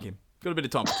 Yeah. I like him. Got a bit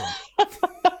of time for Tom.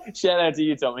 Shout out to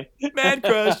you, Tommy. Man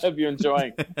crush. Hope you're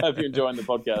enjoying the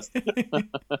podcast.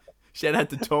 Shout out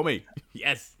to Tommy.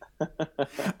 Yes.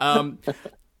 And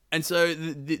so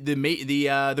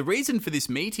the reason for this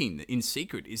meeting in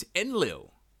secret is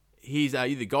Enlil. He's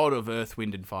the god of earth,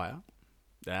 wind, and fire.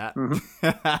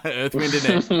 Earth, wind,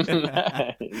 and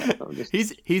air.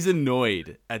 He's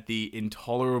annoyed at the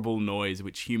intolerable noise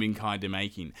which humankind are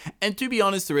making, and to be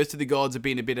honest, the rest of the gods have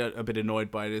been a bit annoyed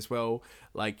by it as well.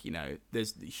 Like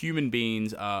there's human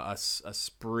beings are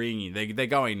springing. They're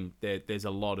going. There's a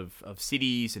lot of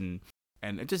cities and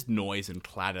just noise and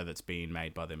clatter that's being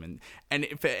made by them, and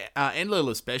for Enlil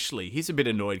especially, he's a bit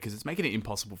annoyed because it's making it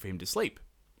impossible for him to sleep.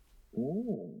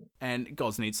 Ooh. And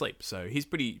gods need sleep, so he's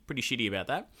pretty shitty about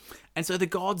that. And so the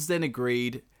gods then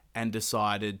agreed and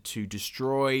decided to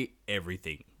destroy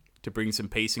everything to bring some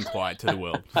peace and quiet to the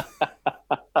world.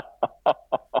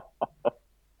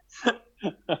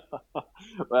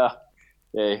 Well,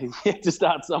 yeah, you have to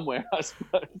start somewhere, I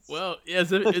suppose. Well, yeah,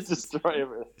 it's destroy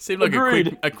everything. Seemed like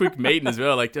a quick meeting as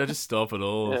well. Like, I just stop it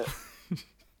all. Yeah.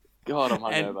 God, I'm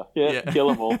hungover. Yeah, kill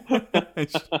them all.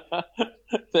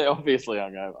 They're obviously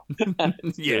hungover.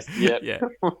 Yeah.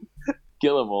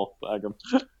 Kill them all. Fuck them.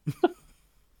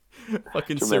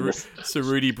 Fucking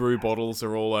Cerruti brew bottles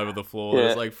are all over the floor. Yeah.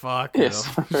 It's like, fuck it.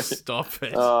 Stop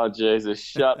it. Oh, Jesus.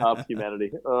 Shut up,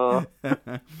 humanity. Oh.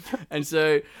 And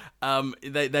so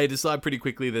they decide pretty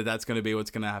quickly that that's going to be what's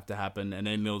going to have to happen, and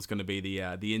Enlil's going to be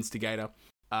the instigator.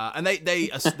 And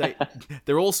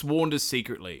they're all sworn to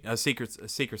secrecy.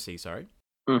 Sorry.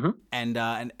 Mm-hmm.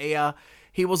 And Ea,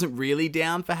 he wasn't really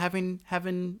down for having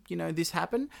this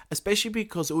happen, especially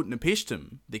because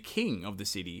Utnapishtim, the king of the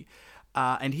city,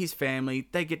 and his family,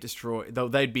 they get destroyed.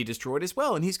 They'd be destroyed as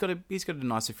well, and he's got a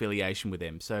nice affiliation with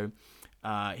them. So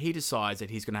he decides that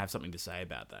he's going to have something to say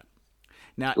about that.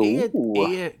 Now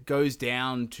Ea goes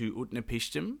down to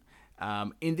Utnapishtim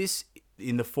in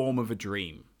the form of a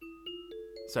dream.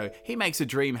 So he makes a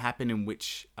dream happen in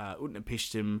which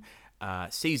Utnapishtim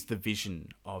sees the vision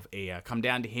of Ea come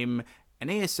down to him, and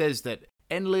Ea says that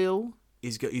Enlil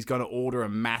is going to order a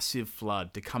massive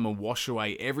flood to come and wash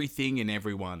away everything and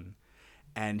everyone.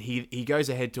 And he goes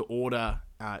ahead to order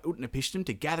Utnapishtim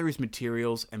to gather his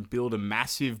materials and build a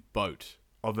massive boat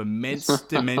of immense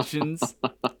dimensions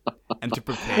and to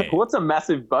prepare. What's a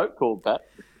massive boat called, Pat?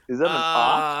 Is that an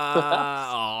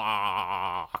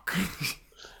ark?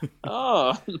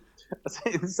 Oh,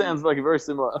 it sounds like a very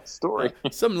similar story.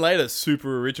 Some later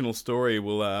super original story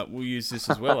we'll use this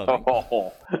as well, I think.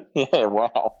 Oh, yeah,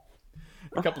 wow.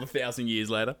 A couple of 1,000 years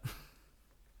later.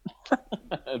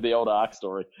 The old ark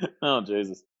story. Oh,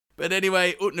 Jesus. But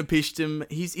anyway,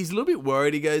 Utnapishtim, he's a little bit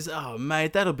worried. He goes, "Oh,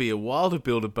 mate, that'll be a while to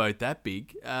build a boat that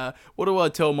big. What do I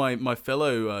tell my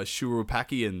fellow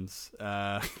Shurupakians,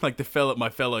 like my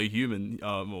fellow human,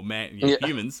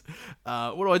 humans?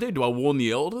 What do I do? Do I warn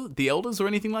the elders or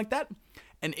anything like that?"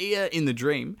 And Ea, in the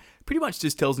dream, pretty much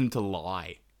just tells him to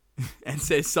lie. And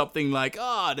says something like,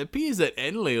 "It appears that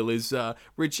Enlil is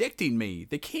rejecting me,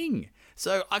 the king.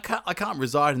 So I can't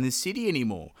reside in this city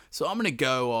anymore. So I'm gonna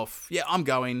go off. Yeah, I'm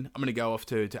gonna go off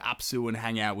to Apsu and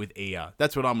hang out with Ea.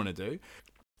 That's what I'm gonna do."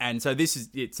 And so this is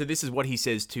it. So this is what he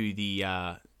says to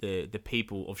the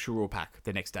people of Shurupak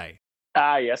the next day.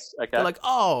 Yes. Okay. They're like,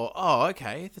 oh,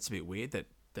 okay. That's a bit weird that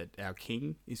our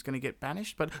king is going to get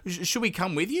banished. But should we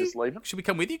come with you? Just leave him? Should we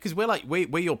come with you? Because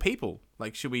we're your people.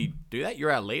 Like, should we do that?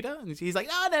 You're our leader. And he's like,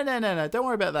 no. Don't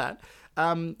worry about that.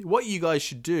 What you guys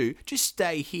should do, just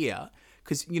stay here.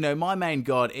 Because, my main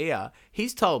god, Ea,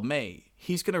 he's told me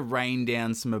he's going to rain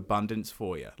down some abundance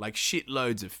for you. Like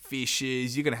shitloads of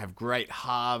fishes. You're going to have great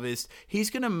harvest.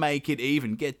 He's going to make it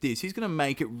even. Get this. He's going to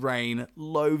make it rain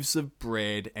loaves of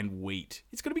bread and wheat.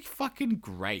 It's going to be fucking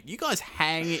great. You guys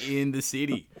hang in the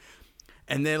city.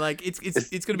 And they're like, it's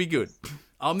going to be good.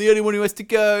 I'm the only one who has to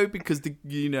go because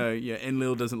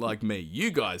Enlil doesn't like me. You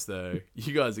guys, though,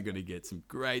 you guys are going to get some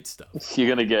great stuff. You're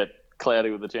going to get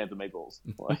cloudy with a chance of meatballs.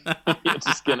 Like, you're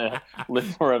just going to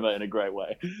live forever in a great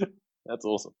way. That's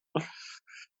awesome.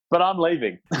 But I'm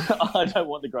leaving. I don't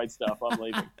want the great stuff. I'm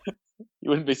leaving. You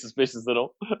wouldn't be suspicious at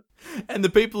all. And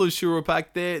the people of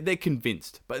Shurupak, they're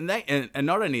convinced. But and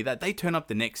not only that, they turn up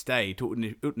the next day to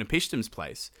Utnapishtim's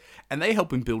place and they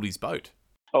help him build his boat.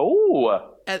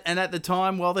 Oh. And at the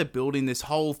time, while they're building, this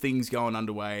whole thing's going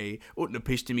underway.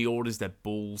 Utnapishtim, he orders that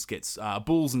bulls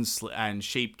and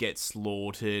sheep get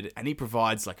slaughtered, and he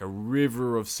provides like a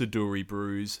river of Siduri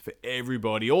brews for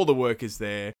everybody. All the workers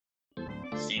there.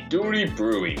 Siduri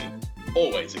brewing,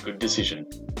 always a good decision.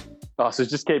 Oh, so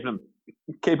it's just keeping them,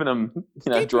 Keeping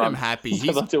drunk. them happy.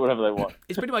 So they'll do whatever they want.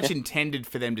 It's pretty much intended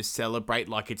for them to celebrate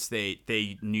like it's their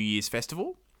New Year's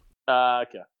festival.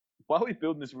 Okay. Why are we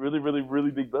building this really, really,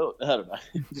 really big boat? I don't know.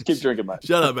 Just keep drinking, mate.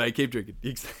 Shut up, mate. Keep drinking.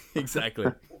 Exactly.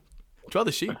 Try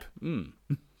the sheep.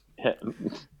 Yeah.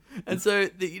 And so,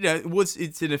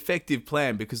 it's an effective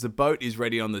plan because the boat is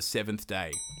ready on the 7th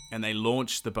day, and they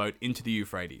launch the boat into the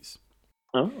Euphrates.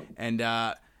 Oh. And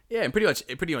and pretty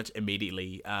much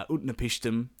immediately,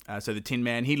 Utnapishtim, so the Tin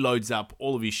Man, he loads up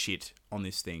all of his shit on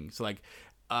this thing. So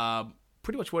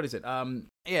pretty much, what is it?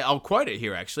 I'll quote it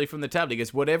here actually from the tablet. He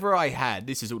goes, "Whatever I had,"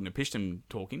 this is Utnapishtim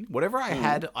talking. "Whatever I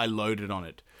had, I loaded on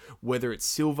it. Whether it's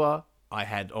silver I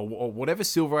had, or whatever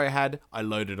silver I had, I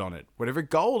loaded on it. Whatever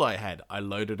gold I had, I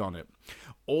loaded on it.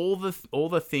 All the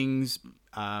things,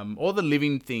 all the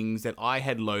living things that I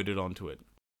had loaded onto it.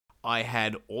 I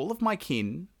had all of my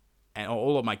kin and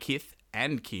all of my kith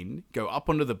and kin go up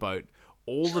onto the boat.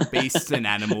 All the beasts and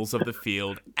animals of the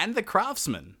field and the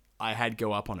craftsmen I had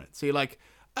go up on it." So you're like,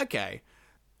 okay,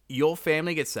 your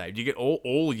family gets saved. You get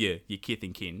all your kith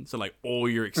and kin. So like all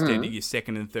your extended, your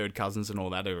second and third cousins and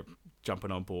all that are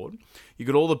jumping on board. You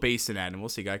got all the beasts and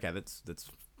animals. So you go, okay,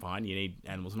 that's fine. You need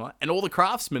animals and all that. And all the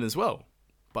craftsmen as well.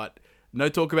 But no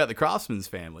talk about the craftsmen's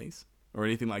families or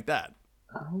anything like that.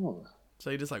 Oh. So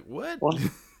you're just like, what?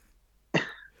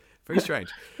 Very strange.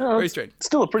 Very strange. It's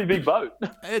still a pretty big boat.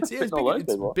 It's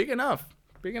big enough.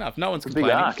 Big enough. No one's Big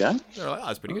complaining. ark, eh? They're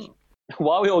like, it's pretty good.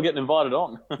 Why are we all getting invited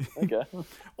on? Okay.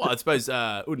 Well, I suppose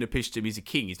Utnapishtim, he's a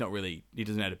king. He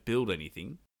doesn't know how to build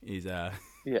anything. He's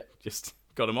just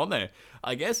got him on there,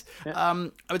 I guess. Yeah.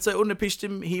 I would say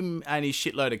Utnapishtim, him and his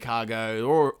shitload of cargo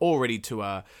are all ready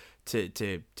to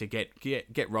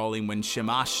get rolling when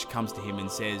Shamash comes to him and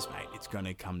says, "Mate, it's going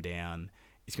to come down.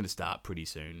 It's going to start pretty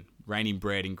soon. Raining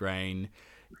bread and grain.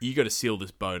 You got to seal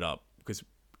this boat up because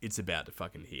it's about to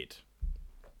fucking hit."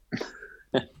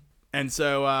 And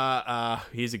so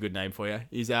here's a good name for you.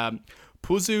 He's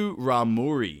Puzu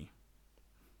Ramuri.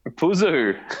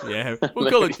 Puzu. Yeah, we'll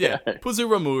call it, Puzu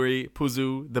Ramuri,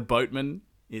 Puzu the boatman.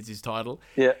 is his title.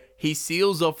 Yeah. He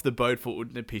seals off the boat for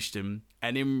Utnapishtim,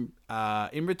 and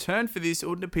in return for this,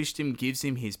 Utnapishtim gives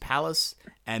him his palace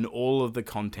and all of the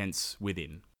contents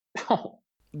within.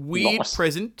 Weird Nice.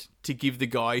 present to give the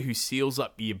guy who seals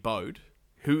up your boat,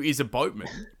 who is a boatman.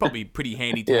 Probably pretty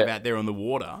handy to have out there on the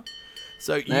water.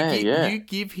 So you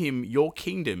give him your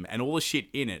kingdom and all the shit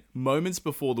in it moments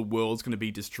before the world's going to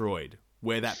be destroyed,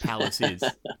 where that palace is.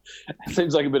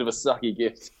 Seems like a bit of a sucky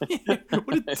gift.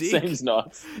 What a It dick. seems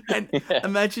nice. And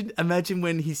imagine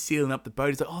when he's sealing up the boat.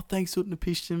 He's like, "Oh, thanks,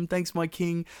 Utnapishtim. Thanks, my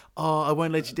king. Oh, I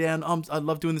won't let you down. I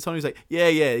love doing this on." He's like,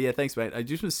 "Yeah. Thanks, mate. I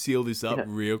just want to seal this up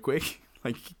real quick."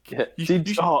 Like, Yeah. you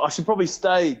should- I should probably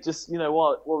stay just,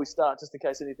 while we start, just in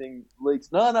case anything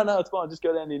leaks. No, it's fine. Just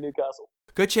go down to Newcastle.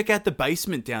 go check out the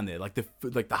basement down there, like the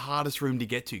hardest room to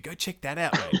get to. Go check that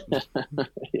out, mate.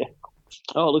 Yeah.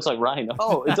 Oh, it looks like rain.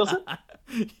 Oh, it doesn't?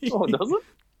 Oh, it doesn't?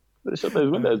 Shut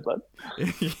those windows, bud.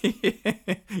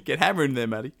 Get hammer in there,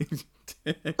 Matty.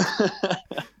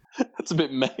 That's a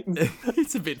bit mean.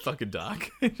 It's a bit fucking dark.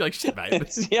 Like, shit, mate.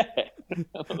 Yeah.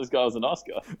 I thought this guy was a nice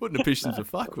guy. Utnapishtim's a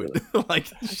fuckwit. Like,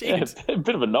 shit. Yeah, a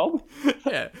bit of a knob.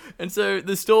 Yeah. And so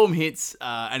the storm hits,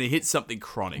 and it hits something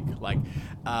chronic. Like,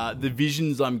 the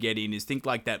visions I'm getting is, think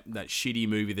like that shitty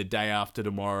movie The Day After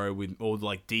Tomorrow with all the,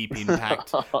 like, Deep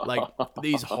Impact. Like,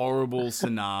 these horrible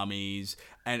tsunamis.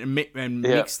 And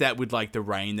mix that with, like, the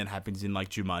rain that happens in, like,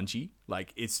 Jumanji.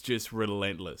 Like, it's just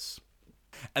relentless.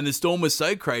 And the storm was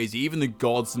so crazy, even the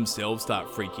gods themselves start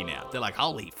freaking out. They're like,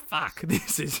 "Holy fuck,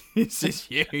 this is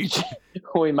huge.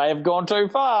 We may have gone too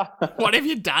far. What have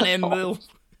you done, Enlil?"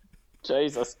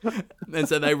 Jesus. And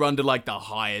so they run to, like, the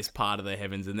highest part of the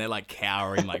heavens, and they're, like,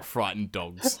 cowering like frightened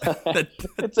dogs.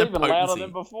 It's even louder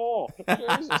than before.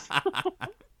 Jesus.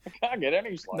 I can't get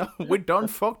any sleep. No, we're done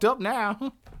fucked up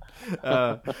now.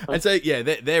 And so, yeah,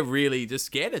 they're really just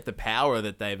scared at the power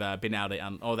that they've been able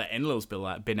to, or that Enlil's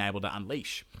been able to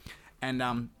unleash.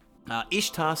 And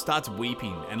Ishtar starts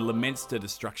weeping and laments the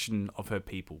destruction of her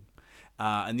people.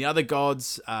 And the other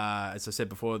gods, as I said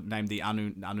before, named the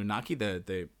Anunnaki,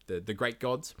 the great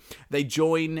gods, they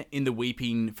join in the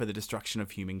weeping for the destruction of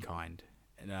humankind.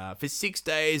 And, for 6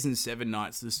 days and 7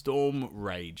 nights, the storm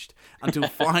raged until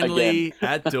finally,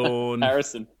 at dawn...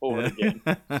 Harrison, forward again.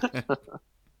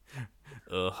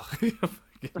 Ugh.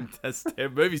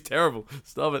 That movie's terrible.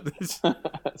 Stop it.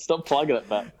 Stop plugging it,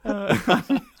 Matt.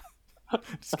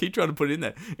 Just keep trying to put it in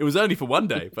there. It was only for 1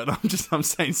 day, but I'm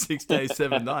saying 6 days,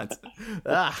 7 nights.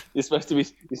 Ah. You're supposed to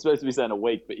be saying a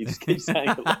week, but you just keep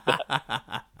saying it like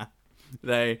that.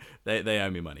 They owe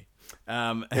me money.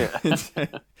 And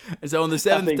so on the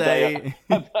 7th day,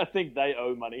 I think they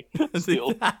owe money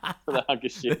still for the hunk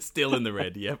of shit. they're still in the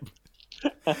red. Yep.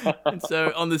 And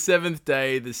so on the 7th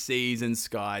day, the seas and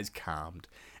skies calmed.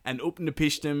 And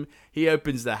Utnapishtim, he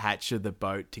opens the hatch of the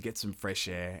boat to get some fresh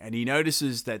air, and he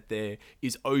notices that there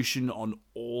is ocean on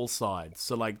all sides.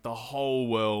 So, like, the whole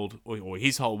world, or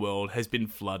his whole world, has been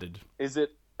flooded. Is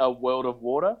it a world of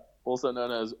water, also known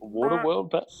as Water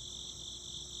World, Pat?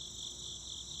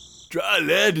 Dry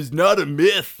land is not a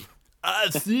myth.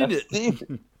 I've seen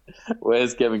it.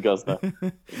 Where's Kevin Costner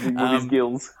with his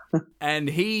gills? And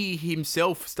he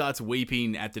himself starts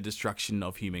weeping at the destruction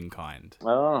of humankind.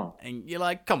 Oh. And you're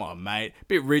like, come on, mate.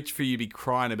 Bit rich for you to be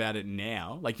crying about it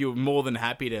now. Like, you're more than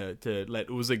happy to let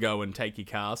Uzzah go and take your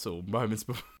castle moments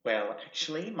before. Well,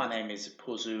 actually, my name is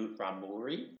Puzu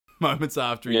Ramuri. Moments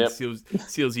after he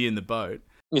seals you in the boat.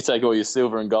 You take all your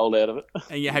silver and gold out of it.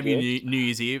 And you have your New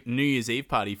Year's Eve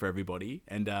party for everybody,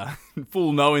 and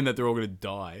full knowing that they're all going to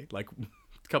die, like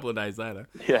a couple of days later.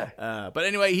 Yeah. But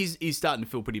anyway, he's starting to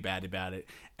feel pretty bad about it.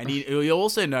 And he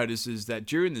also notices that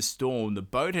during the storm, the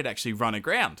boat had actually run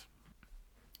aground.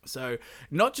 So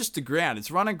not just aground,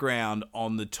 it's run aground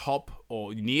on the top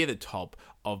or near the top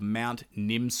of Mount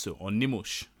Nimsu, or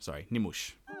Nimush. Sorry,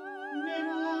 Nimush.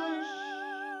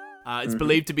 It's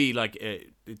believed to be like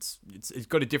it's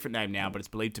got a different name now, but it's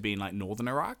believed to be in like northern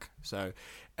Iraq. So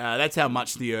that's how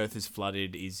much the earth is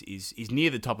flooded. Is near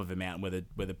the top of a mountain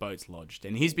where the boat's lodged,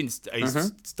 and he's been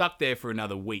stuck there for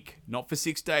another week, not for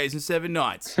 6 days and 7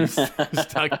 nights. He's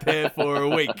stuck there for a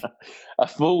week, a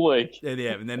full week.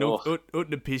 And then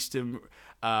Utnapishtim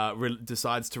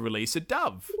decides to release a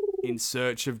dove in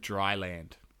search of dry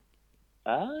land.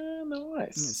 Ah,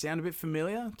 nice. Does it sound a bit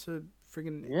familiar to?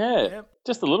 Friggin' yeah,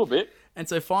 just a little bit. And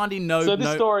so finding So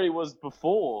this story was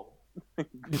before.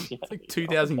 It's like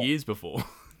 2,000 years before.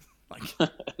 Like,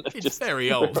 it's just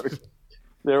very old.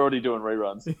 They're already doing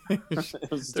reruns. It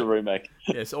was just a remake.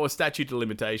 Yes, or statute of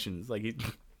limitations.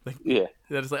 Yeah.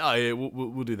 They're just like, oh yeah,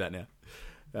 we'll do that now.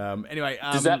 Anyway,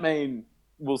 does that mean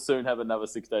we'll soon have another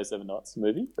 6 Days, 7 Nights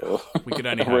movie. Or We could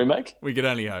only a hope. remake We could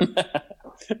only hope.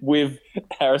 with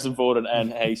Harrison Ford and Anne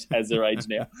Heche as their age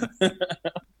now.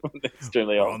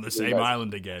 Extremely We're old. on the same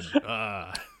island again.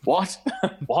 What?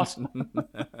 What?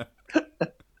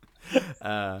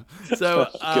 So,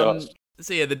 Gosh.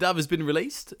 so yeah, the dove has been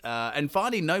released, and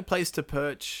finding no place to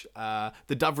perch,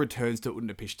 the dove returns to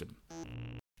Utnapishtim.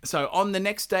 So on the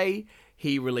next day,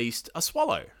 he released a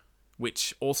swallow,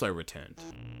 which also returned.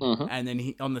 Mm-hmm. And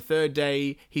then on the third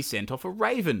day, he sent off a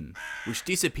raven, which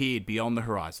disappeared beyond the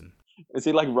horizon. Is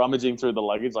he like rummaging through the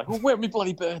luggage, like, oh, where are my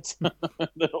bloody birds?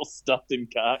 They're all stuffed in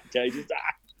cages.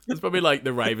 Ah. It's probably like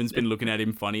the raven's been looking at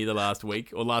him funny the last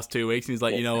week or last 2 weeks, and he's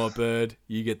like, you know what, bird,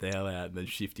 you get the hell out. And then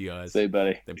shifty eyes. See,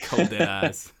 buddy. Them cold dead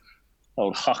eyes.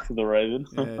 Old Huck the Raven.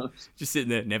 Yeah. Just sitting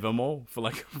there, nevermore, for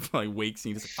like weeks,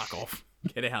 and you just fuck off.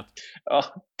 Get out. Oh,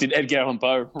 did Edgar Allan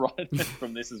Poe write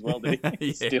from this as well? Did he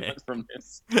Yeah. steal it from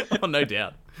this? Oh, no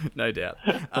doubt. No doubt.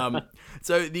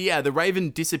 So the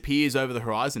raven disappears over the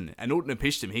horizon, and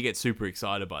Utnapishtim, he gets super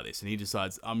excited by this, and he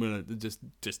decides, I'm going to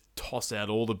just toss out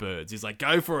all the birds. He's like,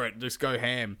 go for it. Just go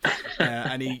ham.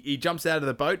 And he jumps out of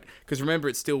the boat, because remember,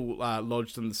 it's still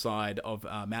lodged on the side of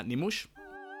Mount Nimush.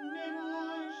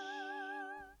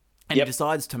 And he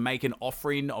decides to make an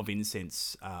offering of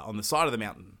incense on the side of the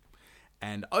mountain.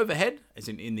 And overhead, as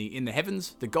in the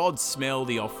heavens, the gods smell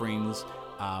the offerings,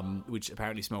 which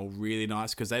apparently smell really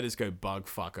nice because they just go bug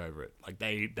fuck over it. Like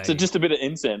they So just a bit of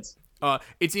incense.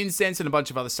 It's incense and a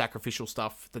bunch of other sacrificial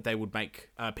stuff that they would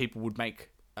make, people would make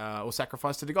or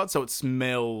sacrifice to the gods. So it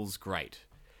smells great.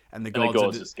 And the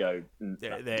gods just go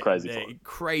they're crazy for it.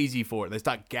 Crazy for it. They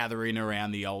start gathering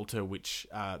around the altar, which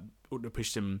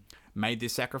Utnapishtim made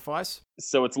this sacrifice.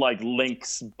 So it's like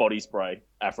Link's body spray,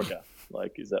 Africa.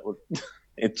 Like, is that what?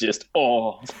 It's just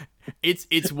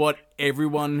It's what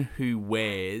everyone who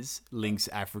wears Link's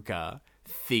Africa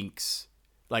thinks.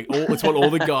 Like, it's what all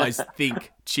the guys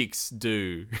think chicks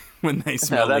do when they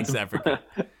smell Link's Africa.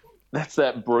 That's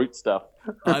that brute stuff.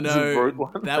 I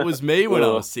know. That was me when I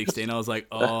was 16. I was like,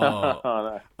 oh,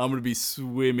 no. I'm going to be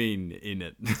swimming in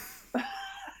it.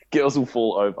 Girls will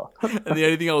fall over. And the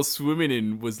only thing I was swimming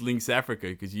in was Link's Africa,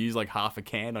 because you use like half a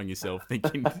can on yourself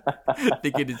thinking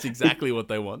it's exactly what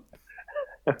they want.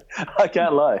 I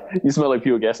can't lie. You smell like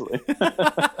pure gasoline.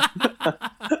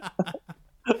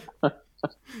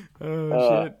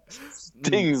 Oh, shit.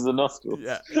 Stings the nostrils.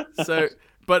 Yeah. So...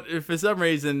 But for some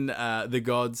reason, the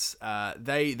gods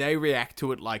they react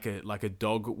to it like a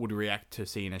dog would react to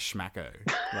seeing a schmacko.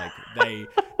 Like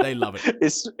they love it.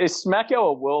 Is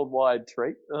Smacko a worldwide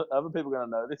treat? Are other people going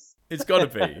to know this? It's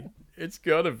got to be. It's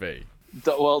got to be.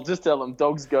 Well, just tell them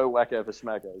dogs go wacko for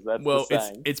schmackos. That's the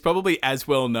saying. It's probably as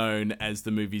well known as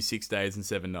the movie 6 Days and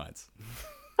 7 Nights.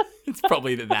 It's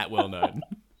probably that well known.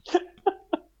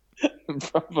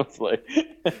 Probably.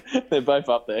 They're both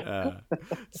up there.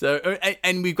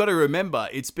 And we've got to remember,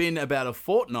 it's been about a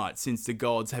fortnight since the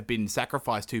gods have been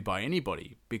sacrificed to by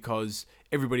anybody, because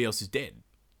everybody else is dead.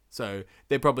 So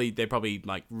they're probably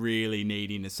like really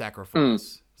needing a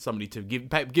sacrifice, somebody to give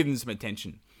them some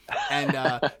attention.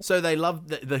 And so they love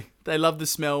the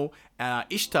smell.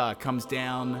 Ishtar comes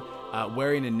down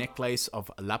wearing a necklace of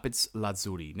lapis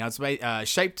lazuli. Now it's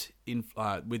shaped in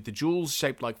with the jewels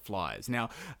shaped like flies. Now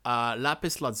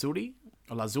lapis lazuli,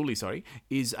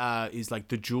 is like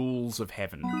the jewels of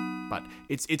heaven, but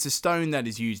it's a stone that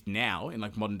is used now in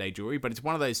like modern day jewelry. But it's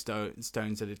one of those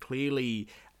stones that it clearly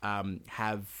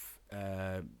have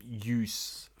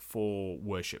use for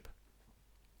worship.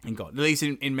 In God, at least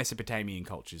in Mesopotamian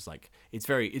cultures, like it's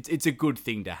a good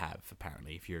thing to have.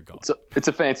 Apparently, if you're a god, it's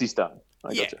a fancy stone.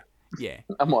 Gotcha. Yeah,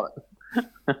 I'm on it.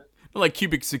 Not like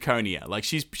cubic zirconia. Like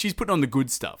she's putting on the good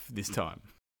stuff this time.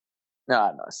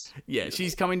 Ah, nice. Yeah,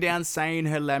 she's coming down saying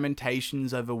her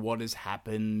lamentations over what has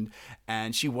happened,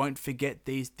 and she won't forget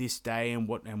this day and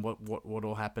what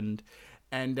all happened,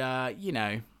 and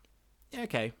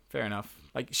okay, fair enough.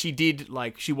 Like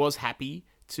she was happy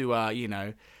to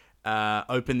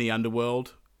open the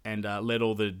underworld and let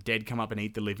all the dead come up and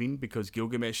eat the living, because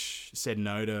Gilgamesh said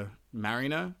no to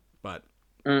marrying her, but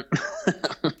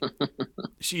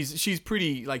she's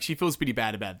pretty, like, she feels pretty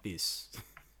bad about this.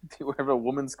 Wherever a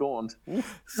woman scorned.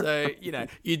 So,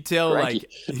 you'd tell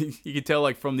you could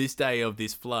tell from this day of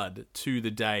this flood to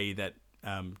the day that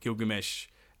Gilgamesh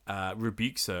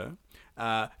rebukes her,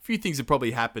 a few things have probably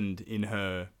happened in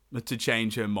her to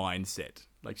change her mindset.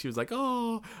 Like, she was like,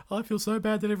 oh, I feel so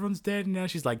bad that everyone's dead. And now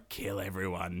she's like, kill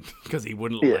everyone because he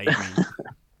wouldn't leave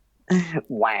me.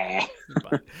 Wah.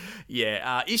 But,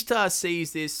 yeah, Ishtar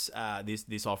sees this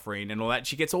offering and all that.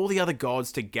 She gets all the other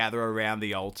gods to gather around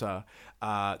the altar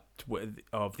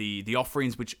of the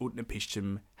offerings which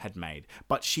Utnapishtim had made.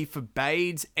 But she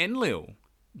forbids Enlil,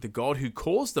 the god who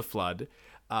caused the flood,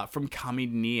 from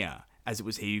coming near, as it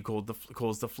was he who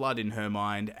caused the flood in her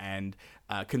mind and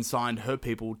consigned her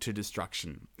people to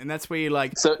destruction. And that's where you're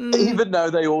like... So even though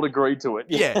they all agreed to it.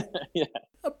 Yeah. Yeah.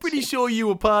 I'm pretty sure you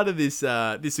were part of this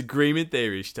agreement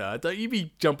there, Ishtar. Don't you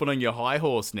be jumping on your high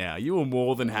horse now. You were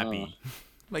more than happy.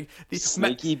 Like this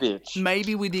Sneaky bitch.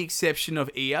 Maybe with the exception of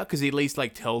Ea, because he at least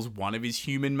like tells one of his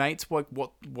human mates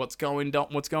what's going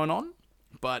on.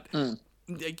 But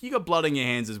like, you got blood on your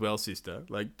hands as well, sister.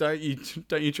 Like don't you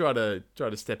try to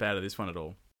step out of this one at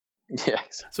all. Yeah.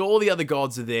 So all the other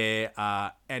gods are there,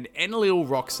 and Enlil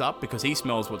rocks up because he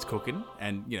smells what's cooking,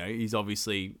 and you know he's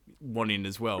obviously wanting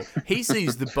as well. He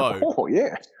sees the boat. Oh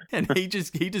yeah. And he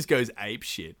just goes ape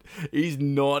shit. He's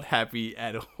not happy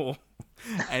at all.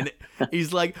 And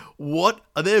he's like, what?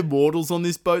 Are there mortals on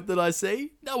this boat that I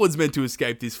see? No one's meant to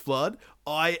escape this flood.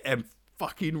 I am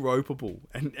fucking ropeable.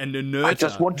 And Ninurta... I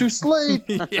just want to sleep.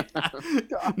 Yeah.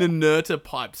 Ninurta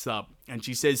pipes up and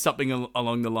she says something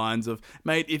along the lines of,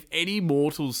 mate, if any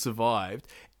mortals survived,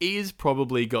 Ea's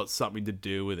probably got something to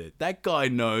do with it. That guy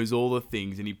knows all the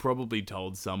things and he probably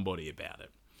told somebody about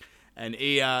it. And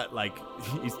Ea, like,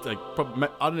 he's like, I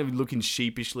don't know if he's looking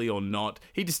sheepishly or not.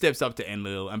 He just steps up to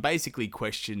Enlil and basically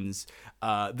questions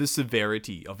the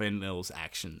severity of Enlil's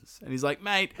actions. And he's like,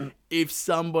 mate, if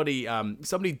somebody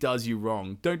does you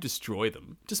wrong, don't destroy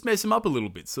them. Just mess them up a little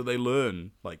bit so they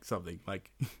learn, like, something. Like,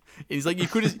 he's like, you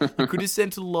could have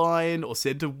sent a lion or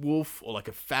sent a wolf or like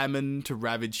a famine to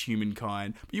ravage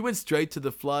humankind, but you went straight to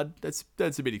the flood. That's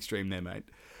a bit extreme there, mate.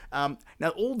 Now,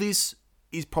 all this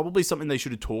is probably something they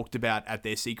should have talked about at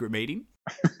their secret meeting.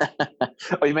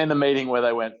 Oh, you mean the meeting where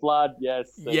they went flood?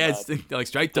 Yes. Yes, like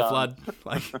straight to flood.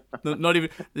 Like not even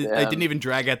they didn't even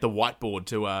drag out the whiteboard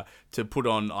to put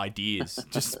on ideas.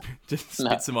 Just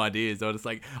spit some ideas. I was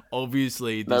like,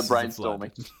 obviously this no is a flood.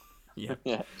 brainstorming.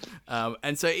 Yeah.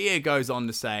 And so Ea goes on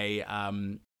to say,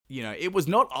 it was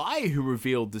not I who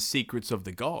revealed the secrets of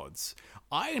the gods.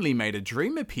 I only made a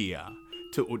dream appear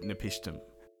to Utnapishtim.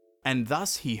 And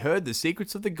thus he heard the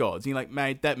secrets of the gods. And you're like,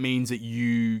 mate, that means that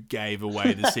you gave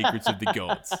away the secrets of the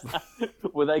gods.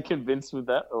 Were they convinced with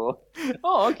that? Or,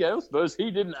 okay, I suppose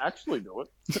he didn't actually do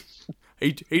it.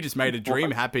 He just made a dream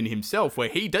happen himself where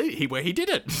he did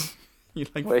it. You're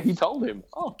like, where he told him.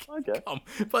 Oh, okay.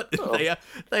 But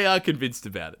they are convinced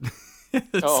about it.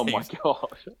 Oh my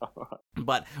gosh.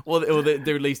 But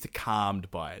they're at least calmed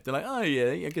by it. They're like, oh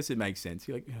yeah, I guess it makes sense.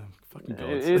 You're like, oh, fucking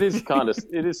gods.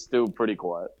 It is still pretty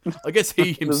quiet. I guess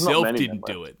he himself didn't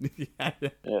do it. Yeah.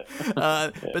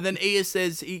 But then Ea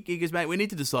says, he goes, mate, we need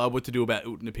to decide what to do about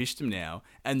Utnapishtim now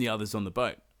and the others on the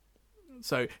boat.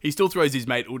 So he still throws his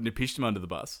mate Utnapishtim under the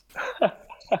bus.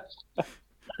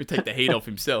 We take the heat off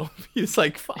himself. He's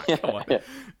like, fuck, come on. Yeah.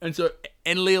 And so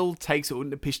Enlil takes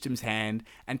Utnapishtim's hand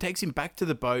and takes him back to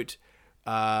the boat.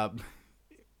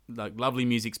 Like lovely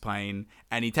music's playing,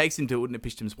 and he takes him to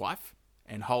Utnapishtim's wife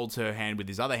and holds her hand with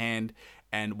his other hand.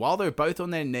 And while they're both on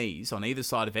their knees on either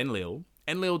side of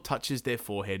Enlil touches their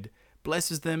forehead,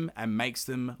 blesses them, and makes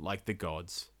them like the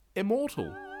gods,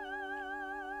 immortal.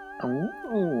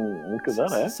 Oh, look at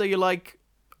that, eh? So you're like,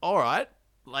 all right,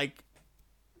 like.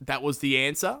 That was the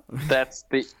answer? That's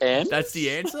the end? That's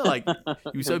the answer? Like, you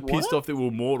were so pissed off that we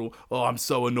were mortal. Oh, I'm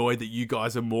so annoyed that you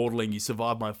guys are mortal and you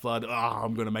survived my flood. Oh,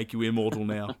 I'm going to make you immortal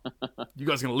now. You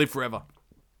guys are going to live forever.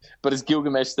 But is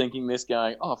Gilgamesh thinking this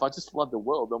going, if I just flood the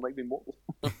world, they'll make me mortal?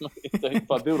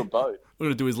 If I build a boat. What I'm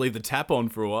going to do is leave the tap on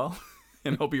for a while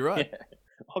and I'll be right. Yeah,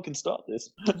 I can start this.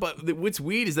 But what's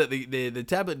weird is that the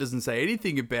tablet doesn't say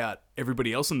anything about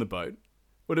everybody else on the boat.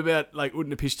 What about like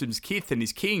Utnapishtim's kith and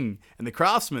his king and the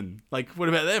craftsmen? Like, what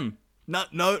about them? Not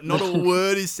a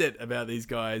word is said about these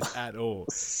guys at all.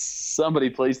 Somebody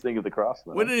please think of the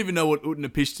craftsmen. We don't even know what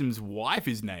Utnapishtim's wife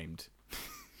is named.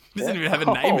 Doesn't even have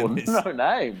a name in this. No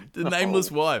name. The nameless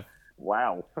wife.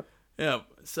 Wow. Yeah.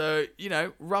 So,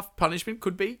 rough punishment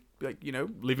could be like,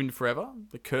 living forever,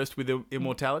 cursed with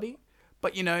immortality.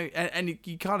 But, and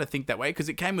you kind of think that way because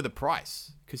it came with a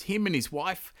price. Because him and his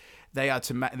wife,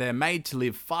 they're made to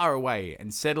live far away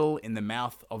and settle in the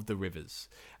mouth of the rivers,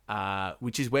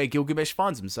 which is where Gilgamesh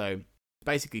finds them. So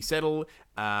basically settle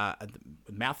at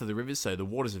the mouth of the rivers, so the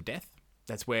waters of death.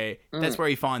 That's where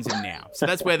he finds them now. So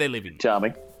that's where they're living.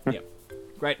 Charming. Yep.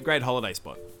 Great holiday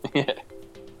spot. Yeah.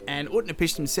 And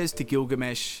Utnapishtim says to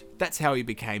Gilgamesh, that's how he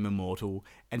became immortal,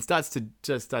 and starts to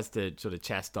sort of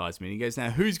chastise me. And he goes,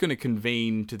 now who's going to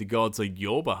convene to the gods on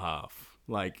your behalf?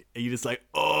 Like, you just like,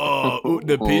 oh,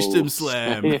 Utnapishtim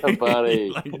slam. Yeah, buddy.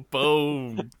 Like,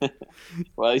 boom.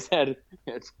 Well, he's had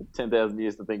 10,000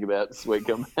 years to think about sweet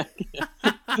comeback.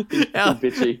 How,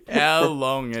 bitchy. how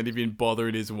long had he been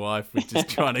bothering his wife with just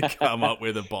trying to come up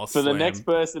with a boss For the slam? next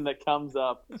person that comes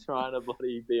up trying to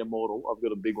bloody be immortal, I've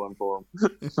got a big one for him.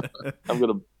 I've got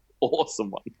an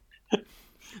awesome one.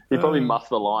 He probably muffed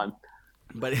the line.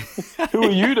 But Who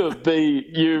are you to be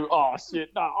you? Oh, shit.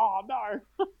 No. Oh, no.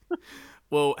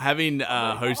 well, having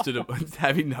hosted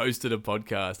a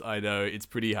podcast, I know it's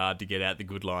pretty hard to get out the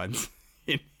good lines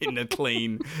in a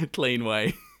clean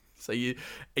way. So you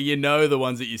know the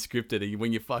ones that you scripted, and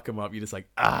when you fuck them up, you're just like,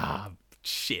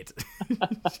 shit.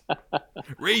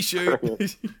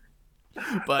 Reshoot.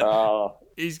 But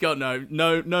he's got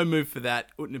no move for that.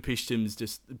 Utnapishtim's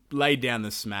just laid down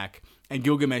the smack, and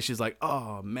Gilgamesh is like,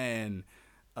 oh man,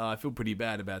 I feel pretty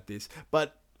bad about this.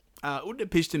 But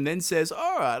Utnapishtim then says,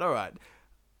 all right,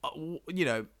 you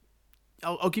know,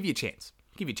 I'll give you a chance.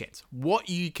 What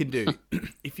you can do,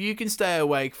 if you can stay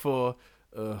awake for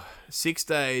 6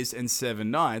 days and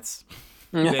 7 nights,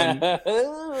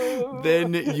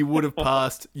 then you would have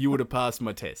passed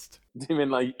my test. Do you mean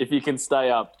like if you can stay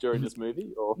up during this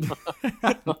movie, or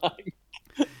like,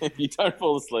 if you don't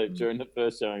fall asleep during the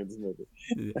first showing of this movie?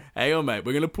 Hang on, mate.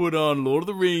 We're gonna put on Lord of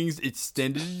the Rings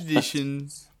Extended Edition,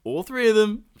 all 3 of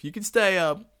them. If you can stay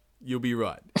up, you'll be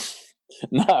right.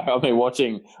 No, I mean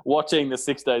watching the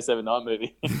 6 day 7 night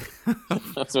movie.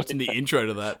 That's Watching the intro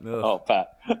to that. Ugh. Oh,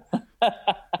 Pat.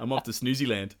 I'm off to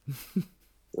Snoozyland.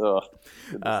 Oh,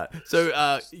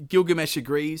 So Gilgamesh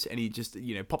agrees, and he just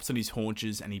pops on his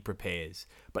haunches and he prepares.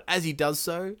 But as he does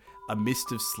so, a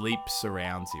mist of sleep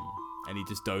surrounds him, and he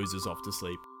just dozes off to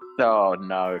sleep. oh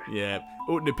no. Yeah,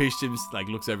 Utnapishtim like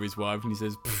looks over his wife and he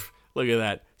says, "Look at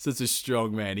that, such a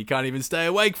strong man. He can't even stay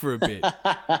awake for a bit,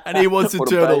 and he wants What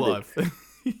a eternal baby. life."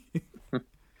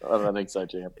 I don't think so,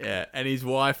 champ. Yeah, and his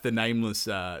wife, the nameless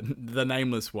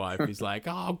wife, is like,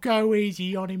 "Oh, go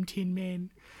easy on him, Tin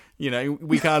Man. You know,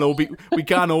 we can't all be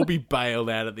bailed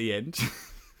out at the end,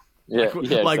 Yeah, like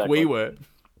exactly. we were."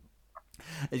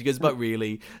 And she goes, "But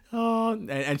really,"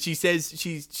 and she says to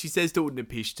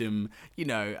Utnapishtim,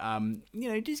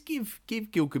 just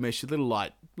give Gilgamesh a little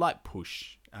light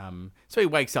push, so he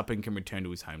wakes up and can return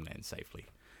to his homeland safely.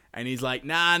 And he's like,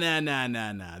 nah.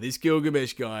 This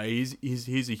Gilgamesh guy,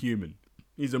 he's a human.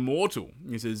 He's a mortal.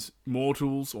 He says,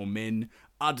 mortals or men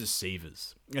are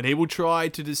deceivers, and he will try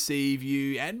to deceive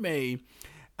you and me.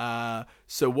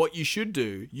 So what you should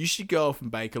do, you should go off and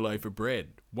bake a loaf of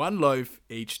bread, 1 loaf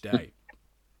each day.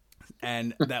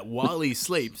 And that while he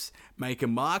sleeps, make a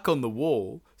mark on the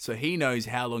wall so he knows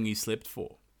how long he slept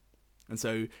for. And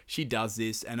so she does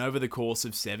this, and over the course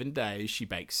of 7 days, she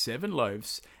bakes 7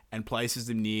 loaves and places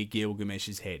them near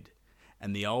Gilgamesh's head.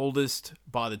 And the oldest,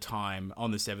 by the time on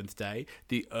the 7th day,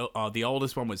 the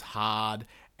oldest one was hard,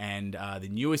 and the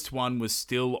newest one was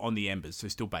still on the embers, so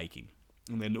still baking.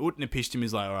 And then Utnapishtim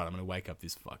is like, all right, I'm going to wake up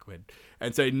this fuckhead.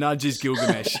 And so he nudges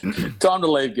Gilgamesh. Time to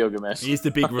leave, Gilgamesh. Here's the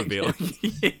big reveal.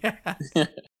 Yeah.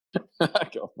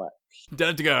 Fuck off, mate. You don't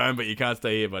have to go home, but you can't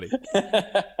stay here, buddy.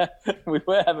 We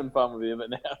were having fun with you, but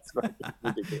now it's fucking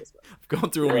ridiculous. Mate. I've gone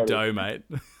through all my Righty. dough, mate.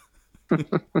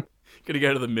 Gotta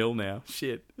go to the mill now.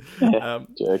 Shit.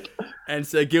 Jerk. And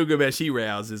so Gilgamesh, he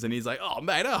rouses and he's like, "Oh,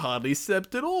 mate, I hardly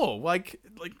slept at all. Like,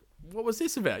 what was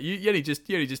this about? You only just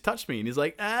touched me." And he's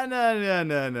like,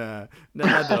 no,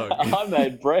 dog. I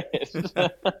made bread.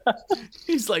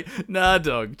 He's like, nah,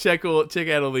 dog. Check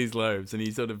out all these loaves, and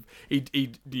he sort of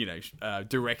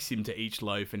directs him to each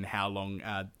loaf and how long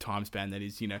time span that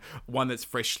is. One that's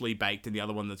freshly baked and the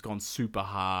other one that's gone super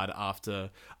hard after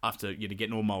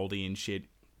getting all moldy and shit.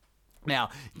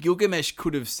 Now Gilgamesh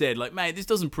could have said like, "Mate, this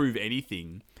doesn't prove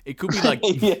anything." It could be like,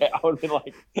 Yeah, I would have been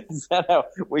like, is that how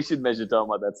we should measure time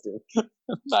like that still? Mate,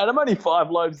 I'm only 5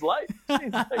 loaves late.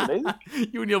 Jesus, take it easy.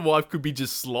 You and your wife could be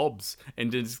just slobs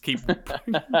and just keep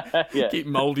Yeah. keep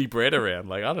moldy bread around.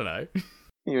 Like, I don't know.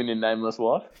 You and your nameless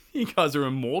wife. You guys are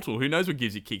immortal. Who knows what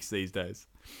gives you kicks these days?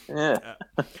 Yeah.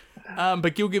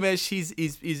 But Gilgamesh,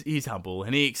 he's humble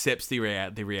and he accepts the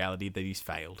reality that he's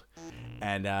failed.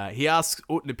 And he asks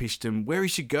Utnapishtim where he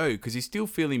should go because he's still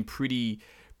feeling pretty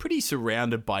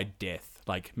surrounded by death,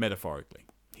 like metaphorically.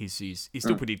 He's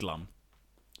still pretty glum.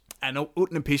 And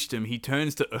Utnapishtim, he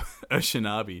turns to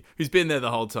Urshanabi, who's been there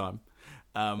the whole time.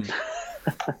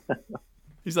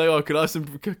 He's like, "Oh, could I have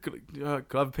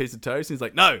a piece of toast?" And he's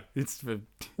like, "No, it's for a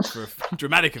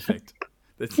dramatic effect."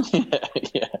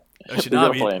 Yeah.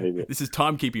 Urshanabi, this is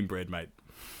timekeeping bread, mate.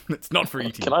 It's not for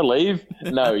eating. Can I leave?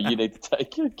 No, you need to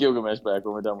take Gilgamesh back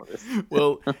when we're done with this.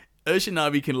 Well,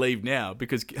 Urshanabi can leave now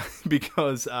because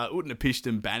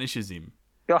Utnapishtim banishes him.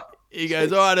 God. He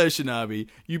goes, all right, Urshanabi,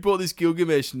 you brought this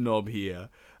Gilgamesh knob here.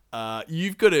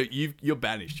 You're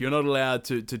banished. You're not allowed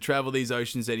to travel these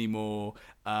oceans anymore.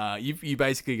 You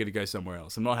basically got to go somewhere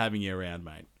else. I'm not having you around,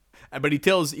 mate. But he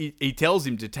tells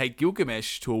him to take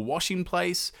Gilgamesh to a washing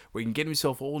place where he can get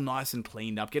himself all nice and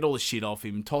cleaned up, get all the shit off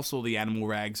him, toss all the animal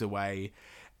rags away,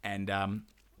 and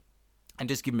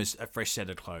just give him a fresh set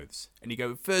of clothes. And you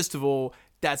go, first of all,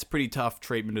 that's pretty tough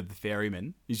treatment of the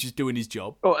ferryman. He's just doing his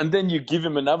job. Oh, and then you give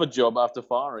him another job after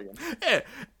firing him. Yeah.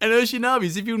 And Urshanabi,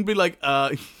 as if you wouldn't be like,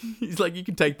 he's like, you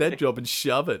can take that job and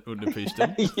shove it,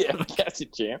 Utnapishtim. Yeah, catch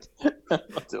it, champ. I'm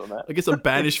not doing that. I guess I'm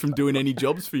banished from doing any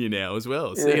jobs for you now as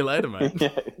well. See you later, mate.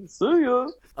 Yeah. See ya.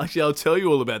 Actually, I'll tell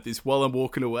you all about this while I'm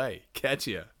walking away. Catch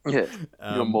ya. Yeah,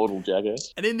 you're a mortal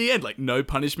jackass. And in the end, like, no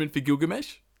punishment for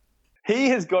Gilgamesh. He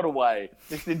has got away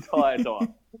this entire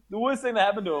time. The worst thing that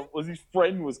happened to him was his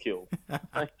friend was killed.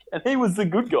 And he was the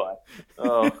good guy.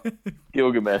 Oh,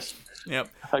 Gilgamesh. Yep.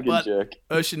 Fucking jerk.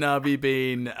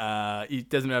 Urshanabi he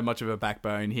doesn't have much of a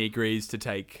backbone. He agrees to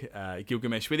take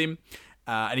Gilgamesh with him.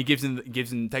 And he takes him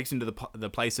to the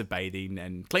place of bathing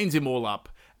and cleans him all up.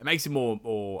 It makes him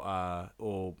more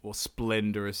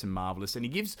splendorous and marvelous. And he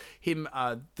gives him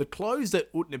the clothes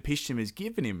that Utnapishtim has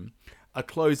given him. Are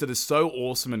clothes that are so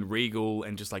awesome and regal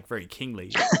and just like very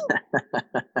kingly.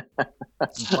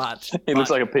 But he looks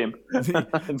like a pimp.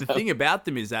 The thing about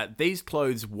them is that these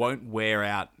clothes won't wear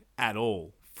out at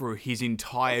all for his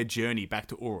entire journey back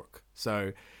to Uruk.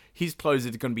 So his clothes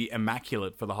are going to be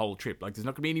immaculate for the whole trip. Like there's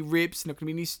not going to be any rips, not going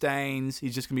to be any stains.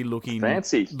 He's just going to be looking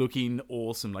fancy, looking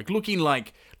awesome, looking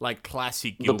like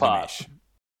classic Gilgamesh.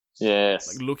 Yes.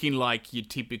 Like looking like your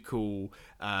typical,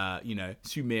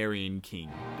 Sumerian king.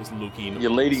 Just looking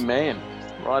your leading man.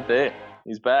 Right there.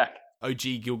 He's back. OG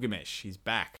Gilgamesh. He's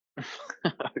back.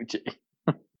 OG.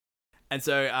 And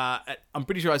so I'm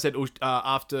pretty sure I said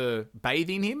after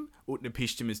bathing him,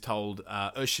 Utnapishtim has told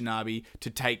Urshanabi to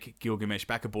take Gilgamesh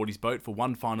back aboard his boat for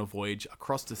one final voyage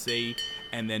across the sea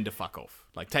and then to fuck off.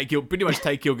 Like pretty much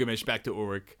take Gilgamesh back to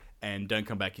Uruk and don't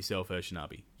come back yourself,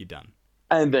 Urshanabi. You're done.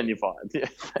 And then you're fine. Yeah,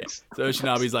 yeah. So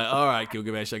Urshanabi's like, all right,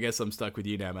 Gilgamesh, I guess I'm stuck with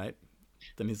you now, mate.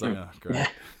 Then he's like, oh, great.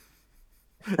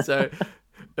 So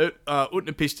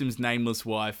Utnapishtim's nameless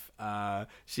wife,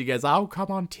 she goes, oh,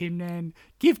 come on, Timnan.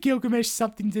 Give Gilgamesh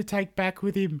something to take back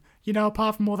with him.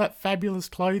 Apart from all that fabulous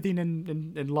clothing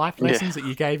and life lessons that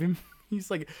you gave him.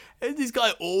 He's like, this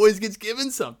guy always gets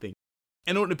given something.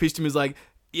 And Utnapishtim is like,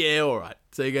 yeah, all right.